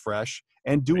it's always fresh,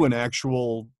 and do an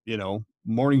actual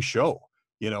morning show.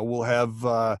 We'll have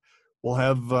the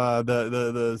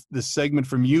segment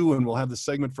from you, and we'll have the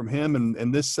segment from him,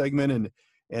 and this segment,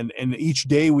 and each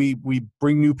day we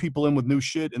bring new people in with new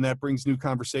shit, and that brings new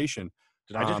conversation.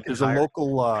 Did I just get There's hired? a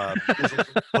local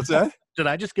what's that? Did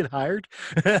I just get hired?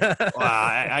 You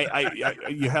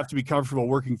have to be comfortable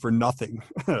working for nothing,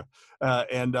 and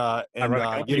run a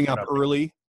company getting for up nothing.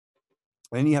 early,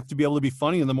 and you have to be able to be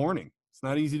funny in the morning. It's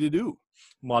not easy to do.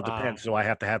 Well, it depends. So I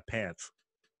have to have pants,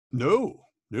 No.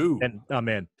 and I'm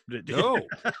in. No.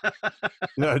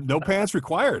 No pants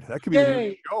required. That could be the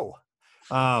new show.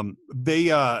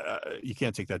 You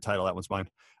can't take that title. That one's mine.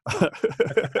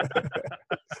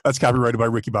 That's copyrighted by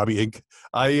Ricky Bobby Inc.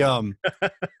 I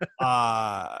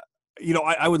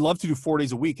would love to do 4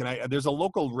 days a week, and there's a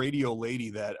local radio lady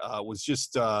that was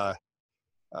just on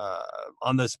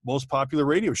this most popular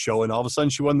radio show, and all of a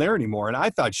sudden she wasn't there anymore, and I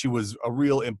thought she was a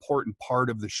real important part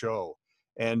of the show,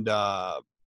 and I'm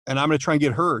going to try and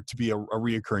get her to be a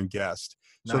reoccurring guest,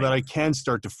 so that I can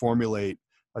start to formulate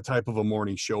a type of a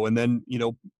morning show. And then,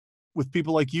 with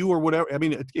people like you or whatever, I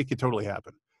mean, it could totally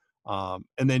happen.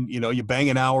 And then, you bang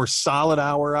an solid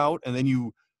hour out, and then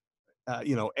you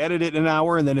edit it in an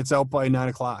hour, and then it's out by 9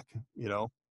 o'clock,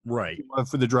 Right.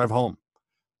 for the drive home.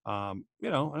 I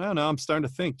don't know. I'm starting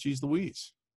to think, geez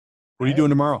Louise, what are you doing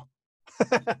tomorrow?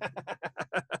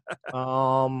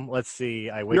 Let's see.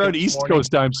 I wake You're up on in the East morning.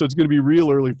 Coast time, so it's going to be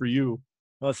real early for you.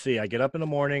 Let's see. I get up in the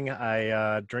morning.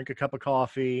 I drink a cup of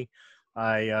coffee.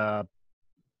 I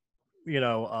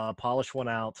polish one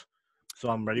out, So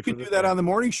I'm ready You for can the do that on the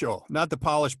morning show, not the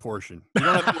polish portion. You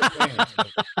don't have to do a fan.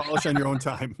 Polish on your own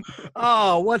time.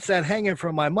 Oh, what's that hanging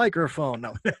from my microphone?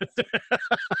 No,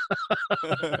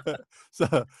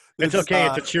 So it's okay.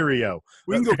 It's a Cheerio.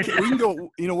 we can go.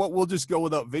 You know what? We'll just go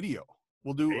without video.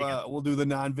 We'll There you go. we'll do the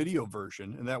non-video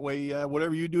version, and that way,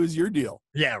 whatever you do is your deal.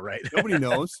 Yeah, right. Nobody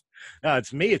knows. No,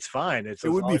 it's me. It's fine. It's It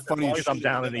would be funny as long as as I'm shit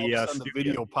down if in all of the a sudden studio. the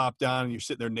video popped on and you're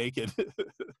sitting there naked.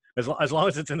 As long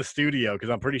as it's in the studio, because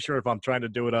I'm pretty sure if I'm trying to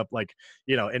do it up like,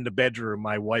 in the bedroom,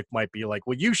 my wife might be like,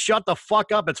 "Will you shut the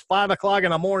fuck up? It's 5 o'clock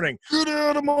in the morning." Get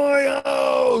out of my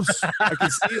house! I can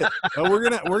see it. We're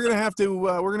gonna have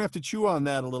to chew on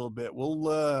that a little bit.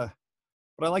 But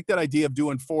I like that idea of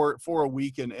doing four a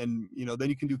week, and then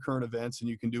you can do current events and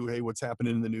you can do, hey, what's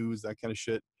happening in the news, that kind of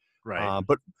shit. Right.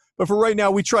 But for right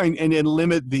now, we try and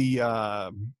limit the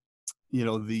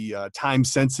time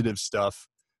sensitive stuff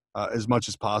as much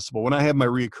as possible. When I have my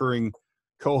reoccurring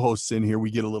co-hosts in here,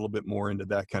 we get a little bit more into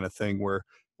that kind of thing where,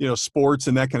 sports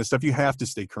and that kind of stuff, you have to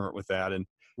stay current with that. And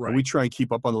Right. we try and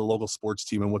keep up on the local sports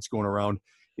team and what's going around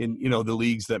in, the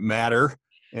leagues that matter.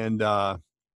 And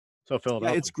So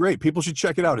Philadelphia. it's great. People should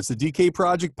check it out. It's the DK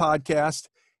Project podcast.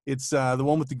 It's the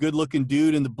one with the good looking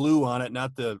dude in the blue on it,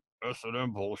 not the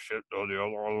S&M bullshit.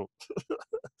 I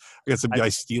got some guy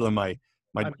stealing my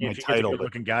I mean, if you get a title.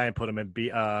 good-looking guy and put him in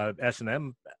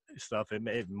S&M stuff,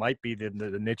 it might be the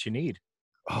niche you need.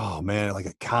 Oh man, like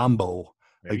a combo,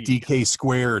 There like you DK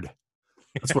squared.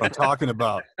 That's what I'm talking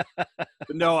about. But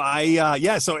no,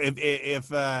 So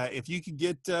if you could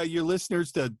get your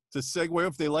listeners to segue,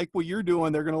 if they like what you're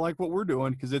doing, they're going to like what we're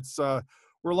doing, because it's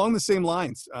we're along the same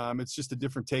lines. It's just a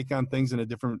different take on things and a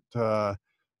different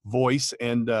voice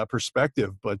and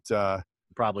perspective. But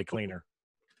Probably cleaner.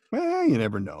 well, you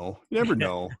never know. You never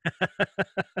know.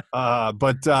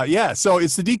 So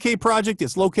it's the DK Project.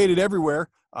 It's located everywhere.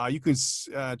 You can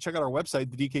check out our website,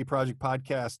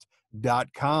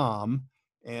 thedkprojectpodcast.com,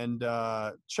 and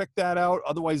check that out.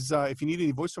 Otherwise, if you need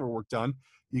any voiceover work done,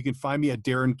 you can find me at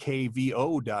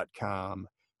darrenkvo.com.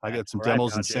 I got some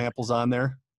demos and samples on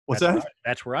there. What's that?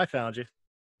 That's where I found you.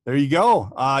 There you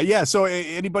go. So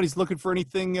anybody's looking for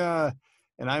anything, and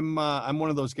I'm one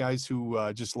of those guys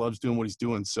who just loves doing what he's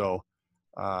doing. So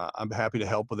I'm happy to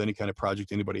help with any kind of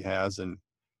project anybody has. And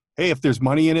hey, if there's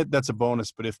money in it, that's a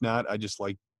bonus. But if not, I just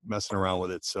like messing around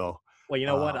with it. So. Well, you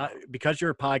know what? Because you're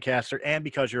a podcaster and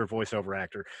because you're a voiceover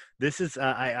actor, this is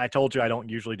I told you I don't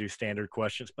usually do standard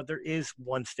questions, but there is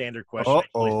one standard question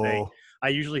I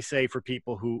usually say for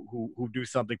people who do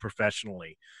something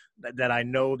professionally, that I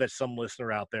know that some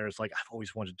listener out there is like, I've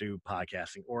always wanted to do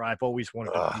podcasting, or I've always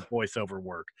wanted to do voiceover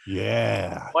work.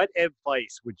 Yeah. What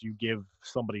advice would you give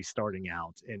somebody starting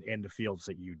out in the fields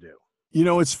that you do?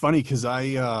 It's funny because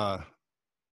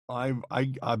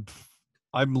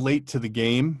I'm late to the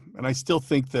game, and I still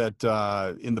think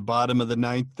that in the bottom of the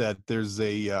ninth that there's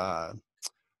a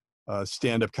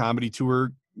stand-up comedy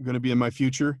tour going to be in my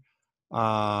future.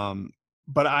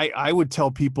 But I would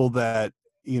tell people that,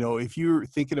 if you're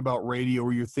thinking about radio,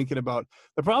 or you're thinking about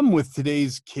the problem with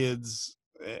today's kids,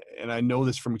 and I know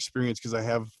this from experience because I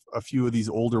have a few of these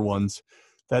older ones,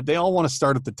 that they all want to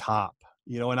start at the top,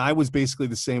 and I was basically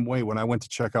the same way when I went to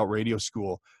check out radio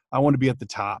school. I want to be at the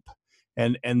top.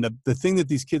 And the thing that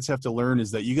these kids have to learn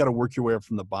is that you got to work your way up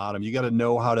from the bottom. You got to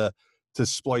know how to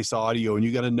splice audio, and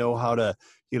you got to know how to,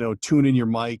 tune in your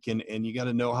mic, and you got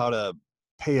to know how to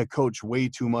pay a coach way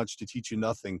too much to teach you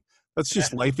nothing. That's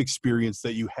just life experience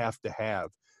that you have to have.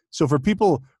 So for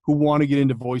people who want to get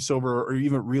into voiceover, or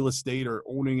even real estate, or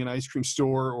owning an ice cream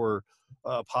store, or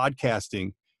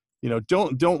podcasting,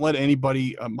 don't let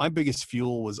anybody, my biggest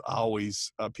fuel was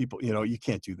always people, you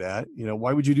can't do that.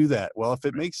 Why would you do that? Well, if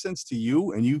it makes sense to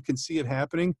you and you can see it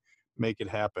happening, make it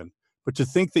happen. But to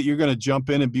think that you're going to jump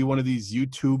in and be one of these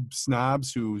YouTube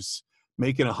snobs who's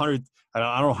making 100, I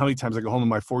don't know how many times I go home and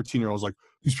my 14-year-old's like,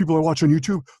 these people I watch on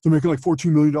YouTube, they're making like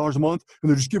 $14 million a month and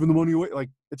they're just giving the money away.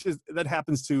 Like, it's just, that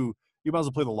happens to, you might as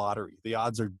well play the lottery. The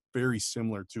odds are very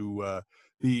similar to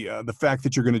the fact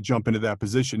that you're going to jump into that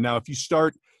position. Now, if you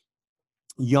start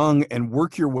young and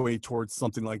work your way towards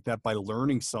something like that by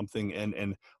learning something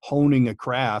and honing a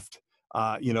craft,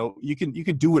 you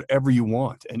can do whatever you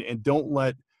want, and don't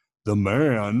let the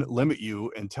man limit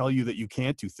you and tell you that you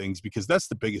can't do things, because that's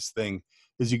the biggest thing,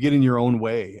 is you get in your own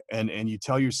way and you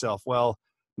tell yourself, well,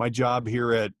 my job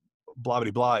here at blah blah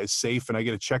blah is safe and I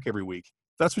get a check every week.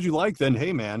 If that's what you like, then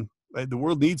hey man, the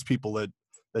world needs people that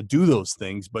do those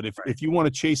things. But if you want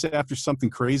to chase after something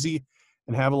crazy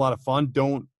and have a lot of fun,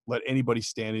 don't let anybody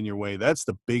stand in your way. That's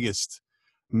the biggest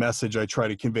message I try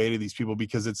to convey to these people,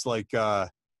 because it's like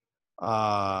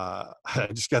I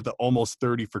just got the almost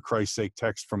 30 for Christ's sake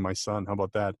text from my son. How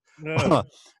about that? No.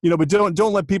 But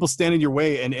don't let people stand in your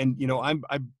way. And I'm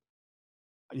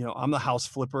the house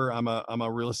flipper. I'm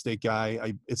a real estate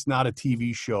guy. It's not a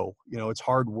TV show. It's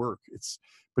hard work.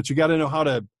 But you got to know how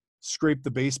to scrape the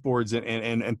baseboards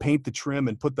and paint the trim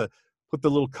and put the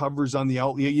little covers on the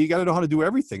outlet. You got to know how to do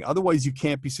everything. Otherwise you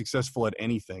can't be successful at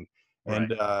anything. Right.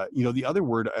 And the other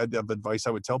word of advice I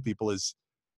would tell people is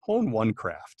hone one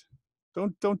craft.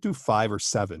 Don't do 5 or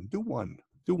 7. Do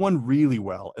one really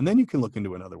well. And then you can look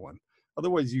into another one.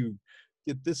 Otherwise you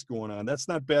get this going on. That's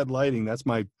not bad lighting. That's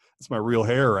my real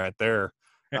hair right there.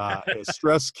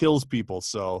 Stress kills people.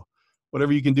 So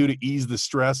whatever you can do to ease the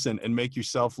stress and make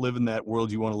yourself live in that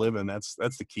world you want to live in, that's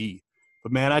the key.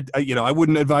 But man, I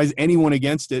wouldn't advise anyone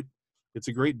against it. It's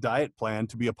a great diet plan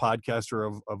to be a podcaster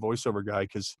or a voiceover guy,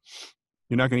 because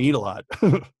you're not going to eat a lot.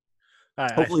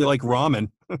 Hopefully like ramen.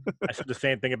 I said the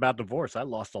same thing about divorce. I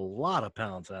lost a lot of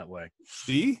pounds that way.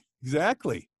 See?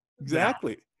 Exactly.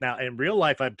 Now, in real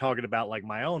life, I'm talking about like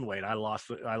my own weight. I lost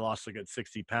a good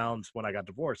 60 pounds when I got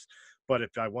divorced. But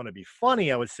if I want to be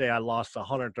funny, I would say I lost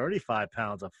 135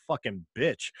 pounds. A fucking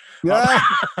bitch. Yeah,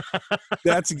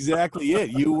 that's exactly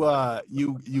it.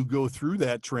 You go through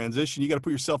that transition. You got to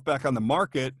put yourself back on the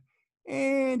market,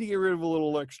 and you get rid of a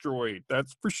little extra weight.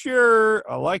 That's for sure.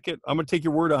 I like it. I'm gonna take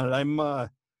your word on it.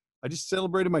 I just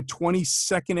celebrated my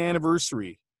 22nd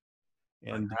anniversary,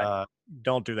 and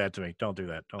don't do that to me. Don't do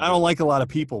that. I don't like a lot of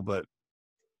people, but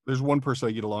there's one person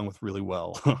I get along with really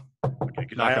well. Okay,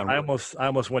 I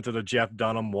almost went to the Jeff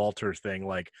Dunham Walter thing.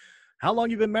 Like, how long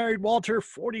you been married, Walter?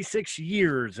 46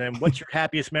 years. And what's your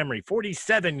happiest memory?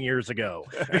 47 years ago.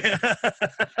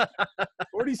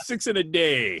 46 in a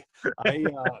day.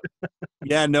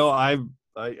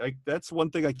 That's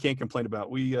one thing I can't complain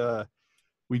about. We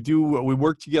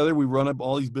work together. We run up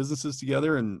all these businesses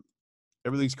together, and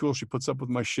everything's cool. She puts up with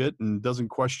my shit and doesn't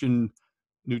question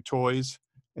new toys.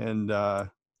 And,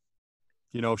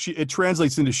 it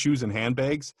translates into shoes and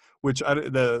handbags, which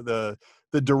the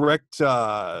direct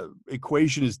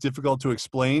equation is difficult to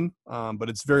explain, but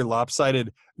it's very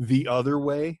lopsided the other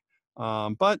way.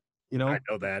 But I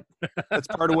know that. That's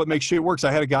part of what makes shit works.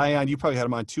 I had a guy on, you probably had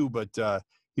him on too, but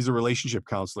he's a relationship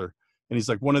counselor, and he's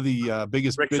like one of the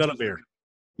biggest Rick Sutterbeer.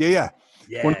 Yeah.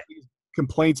 One of the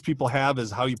complaints people have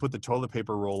is how you put the toilet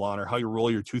paper roll on or how you roll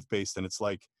your toothpaste, and it's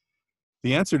like,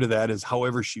 the answer to that is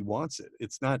however she wants it.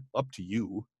 It's not up to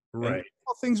you. Right. And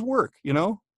how things work,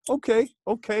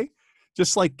 Okay.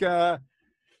 Just like the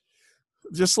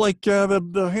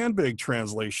handbag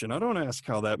translation. I don't ask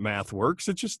how that math works.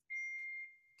 It just,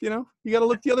 you got to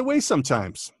look the other way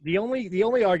sometimes. The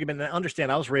only argument, and I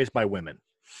understand, I was raised by women,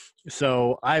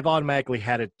 so I've automatically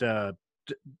had it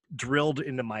drilled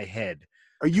into my head.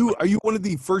 Are you one of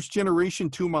the first generation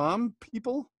 2-mom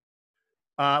people?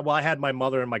 Well, I had my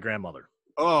mother and my grandmother.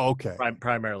 Oh, okay.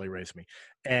 Primarily raised me.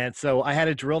 And so I had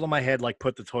it drilled in my head, like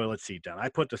put the toilet seat down. I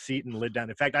put the seat and lid down.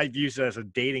 In fact, I've used it as a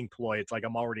dating ploy. It's like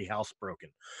I'm already housebroken.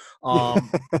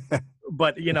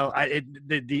 But,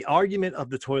 the argument of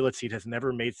the toilet seat has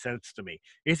never made sense to me.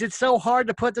 Is it so hard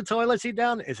to put the toilet seat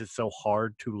down? Is it so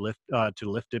hard to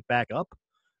lift it back up?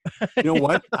 You know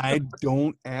what? I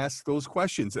don't ask those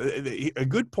questions. A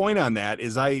good point on that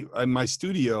is in my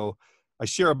studio, I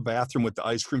share a bathroom with the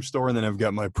ice cream store, and then I've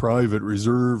got my private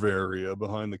reserve area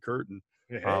behind the curtain.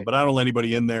 But I don't let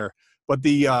anybody in there. But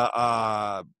the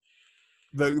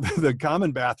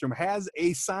common bathroom has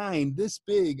a sign this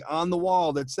big on the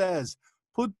wall that says,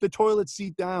 "Put the toilet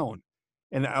seat down."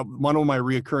 And one of my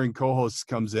reoccurring co-hosts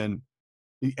comes in,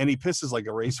 and he pisses like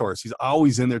a racehorse. He's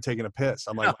always in there taking a piss.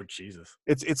 I'm like, oh, Jesus.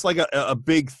 It's like a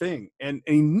big thing. And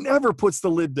he never puts the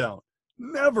lid down.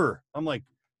 Never. I'm like,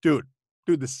 dude,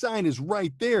 the sign is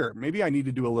right there. Maybe I need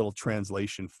to do a little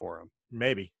translation for him.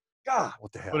 Maybe. God,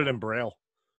 what the hell? Put it in Braille.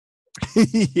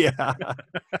 Yeah.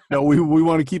 No, we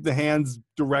want to keep the hands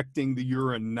directing the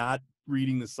urine, not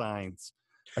reading the signs.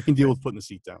 I can deal with putting the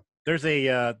seat down. There's a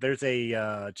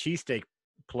cheesesteak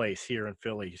place here in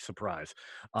Philly, surprise,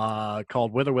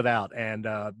 called With or Without, and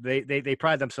they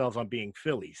pride themselves on being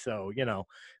Philly. So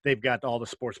they've got all the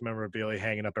sports memorabilia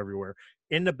hanging up everywhere.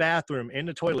 In the bathroom, in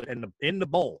the toilet, in the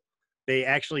bowl, they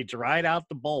actually dried out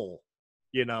the bowl,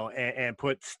 and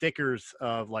put stickers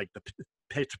of like the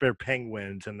Pittsburgh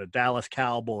Penguins and the Dallas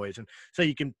Cowboys, and so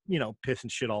you can piss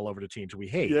and shit all over the teams we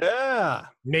hate. Yeah,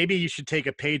 maybe you should take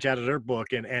a page out of their book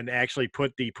and actually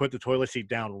put the toilet seat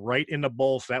down right in the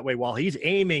bowl, so that way while he's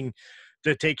aiming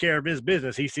to take care of his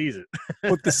business, he sees it.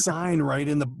 Put the sign right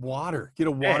in the water. Get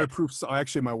a waterproof.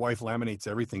 Actually, my wife laminates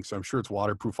everything, so I'm sure it's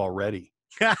waterproof already.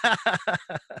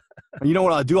 And you know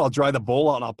what I'll do? I'll dry the bowl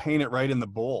out and I'll paint it right in the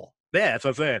bowl. Yeah, that's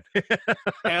what I'm saying.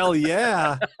 Hell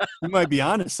yeah. You might be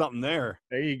onto something there.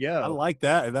 There you I go. like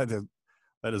that.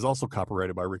 That is also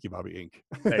copyrighted by Ricky Bobby Inc.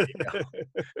 There you go.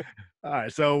 All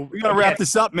right, so We gotta wrap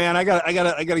this up, man. I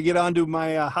gotta get on to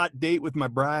my hot date with my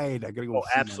bride. I gotta go. Oh,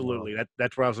 absolutely.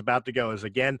 That's where I was about to go. Is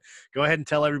again, go ahead and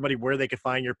tell everybody where they can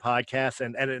find your podcast,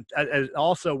 and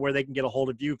also where they can get a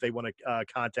hold of you if they want to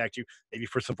contact you, maybe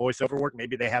for some voiceover work.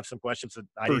 Maybe they have some questions that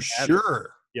I didn't have,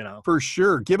 you know. For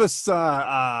sure. Give us check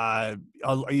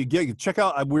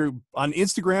out. We're on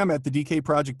Instagram at the DK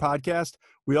Project Podcast.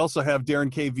 We also have Darren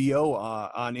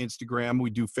KVO on Instagram. We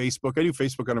do Facebook. I do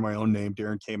Facebook under my own name,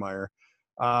 Darren K. Meyer.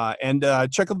 And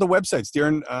check out the websites,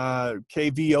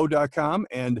 DarrenKVO.com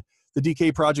and the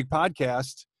DK Project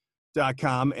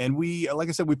Podcast.com. And we, like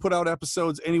I said, we put out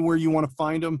episodes anywhere you want to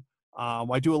find them.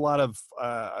 I do a lot of,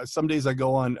 some days I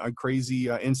go on crazy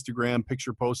Instagram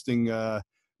picture posting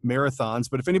marathons.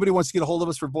 But if anybody wants to get a hold of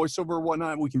us for voiceover or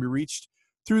whatnot, we can be reached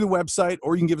through the website,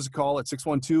 or you can give us a call at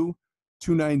 612-290-1000,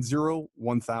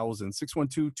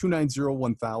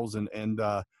 612-290-1000. And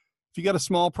if you got a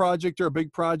small project or a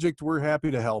big project, we're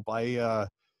happy to help. I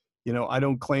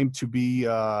don't claim to be,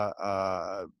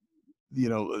 the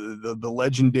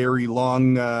legendary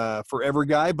long forever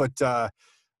guy, but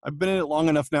I've been in it long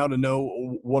enough now to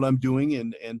know what I'm doing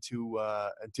and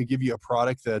to give you a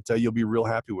product that you'll be real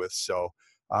happy with. So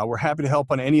we're happy to help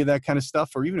on any of that kind of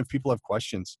stuff, or even if people have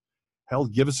questions, hell,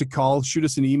 give us a call, shoot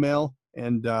us an email,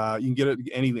 and you can get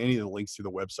any of the links to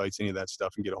the websites, any of that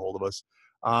stuff, and get a hold of us.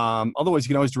 Otherwise, you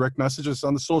can always direct message us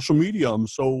on the social media. I'm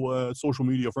so social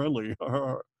media friendly.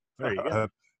 There you go.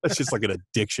 That's just like an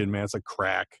addiction, man. It's like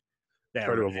crack. Yeah,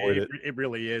 Try to avoid it. It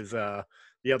really is. The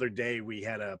other day we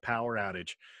had a power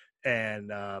outage, and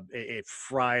it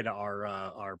fried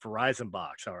our Verizon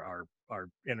box, our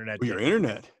internet. Your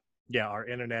internet. Yeah, our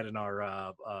internet and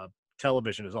our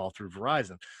television is all through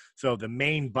Verizon. So the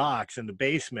main box in the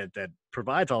basement that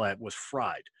provides all that was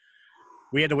fried.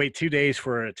 We had to wait 2 days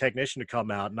for a technician to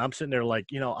come out, and I'm sitting there like,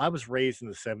 I was raised in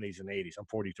the 70s and 80s. I'm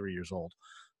 43 years old.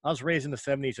 I was raised in the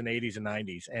 70s and 80s and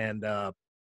 90s, and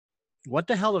what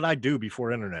the hell did I do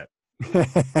before internet?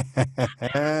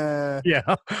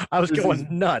 Yeah, I was going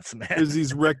nuts, man. There's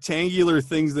these rectangular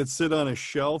things that sit on a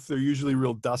shelf. They're usually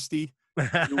real dusty.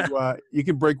 You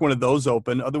can break one of those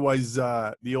open. Otherwise,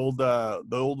 the old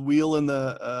wheel and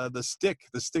the stick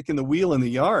in the wheel in the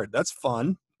yard. That's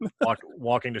fun.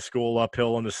 Walking to school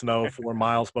uphill in the snow 4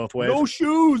 miles both ways. No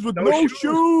shoes with no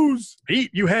shoes. Feet.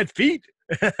 You had feet.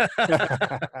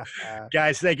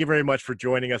 Guys, thank you very much for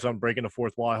joining us on Breaking the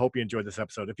Fourth Wall. I hope you enjoyed this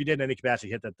episode. If you did, in any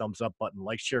capacity, hit that thumbs up button,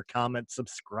 like, share, comment,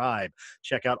 subscribe.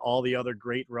 Check out all the other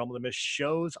great Realm of the Mist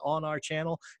shows on our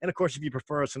channel. And of course, if you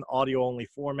prefer us in audio only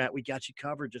format, we got you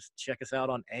covered. Just check us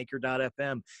out on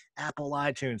Anchor.fm, Apple,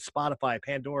 iTunes, Spotify,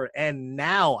 Pandora, and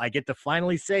now I get to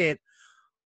finally say it,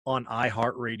 on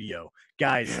iHeartRadio.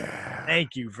 Guys,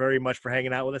 thank you very much for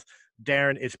hanging out with us.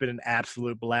 Darren, it's been an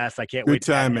absolute blast. I can't wait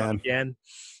to have you on again.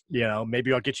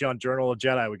 Maybe I'll get you on Journal of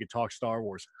Jedi. We could talk Star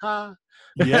Wars.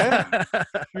 Yeah,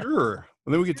 sure.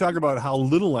 And then we could talk about how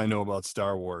little I know about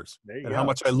Star Wars and how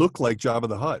much I look like Jabba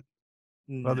the Hutt.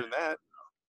 Other than that,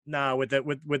 no. With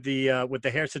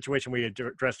the hair situation we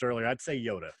addressed earlier, I'd say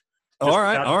Yoda. All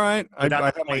right. I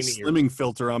have my slimming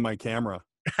filter on my camera.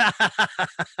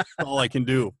 All I can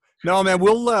do. No, man,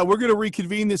 we're gonna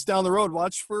reconvene this down the road.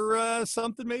 Watch for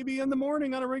something maybe in the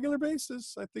morning on a regular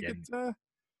basis. I think a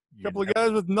couple of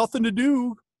guys with nothing to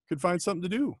do could find something to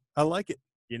do. I like it.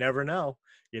 You never know.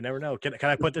 Can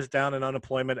I put this down in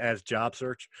unemployment as job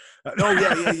search?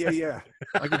 Oh yeah.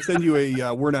 I can send you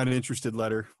a we're not interested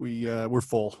letter. We're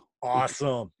full.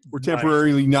 Awesome. We're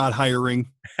temporarily not hiring.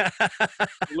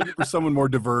 We're looking for someone more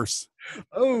diverse.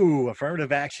 Oh,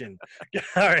 affirmative action.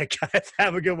 All right, guys,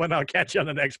 have a good one. I'll catch you on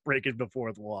the next Breaking the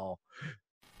Fourth Wall.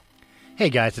 Hey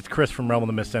guys, it's Chris from Realm of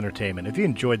the Mist Entertainment. If you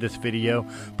enjoyed this video,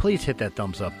 please hit that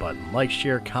thumbs up button. Like,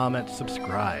 share, comment,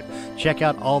 subscribe. Check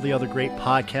out all the other great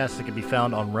podcasts that can be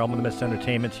found on Realm of the Mist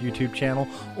Entertainment's YouTube channel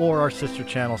or our sister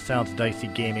channel, Sounds Dicey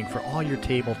Gaming, for all your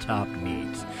tabletop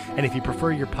needs. And if you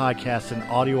prefer your podcast in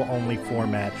audio-only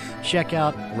format, check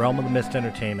out Realm of the Mist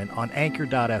Entertainment on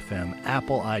Anchor.fm,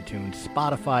 Apple, iTunes,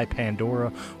 Spotify,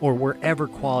 Pandora, or wherever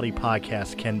quality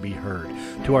podcasts can be heard.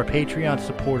 To our Patreon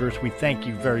supporters, we thank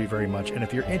you very, very much. And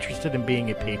if you're interested in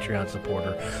being a Patreon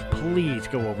supporter, please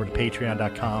go over to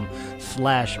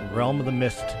patreon.com/Realm of the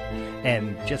Mist.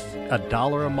 And just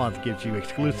 $1 a month gives you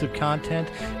exclusive content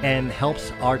and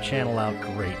helps our channel out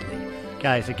greatly.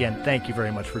 Guys, again, thank you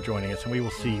very much for joining us, and we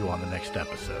will see you on the next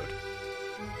episode.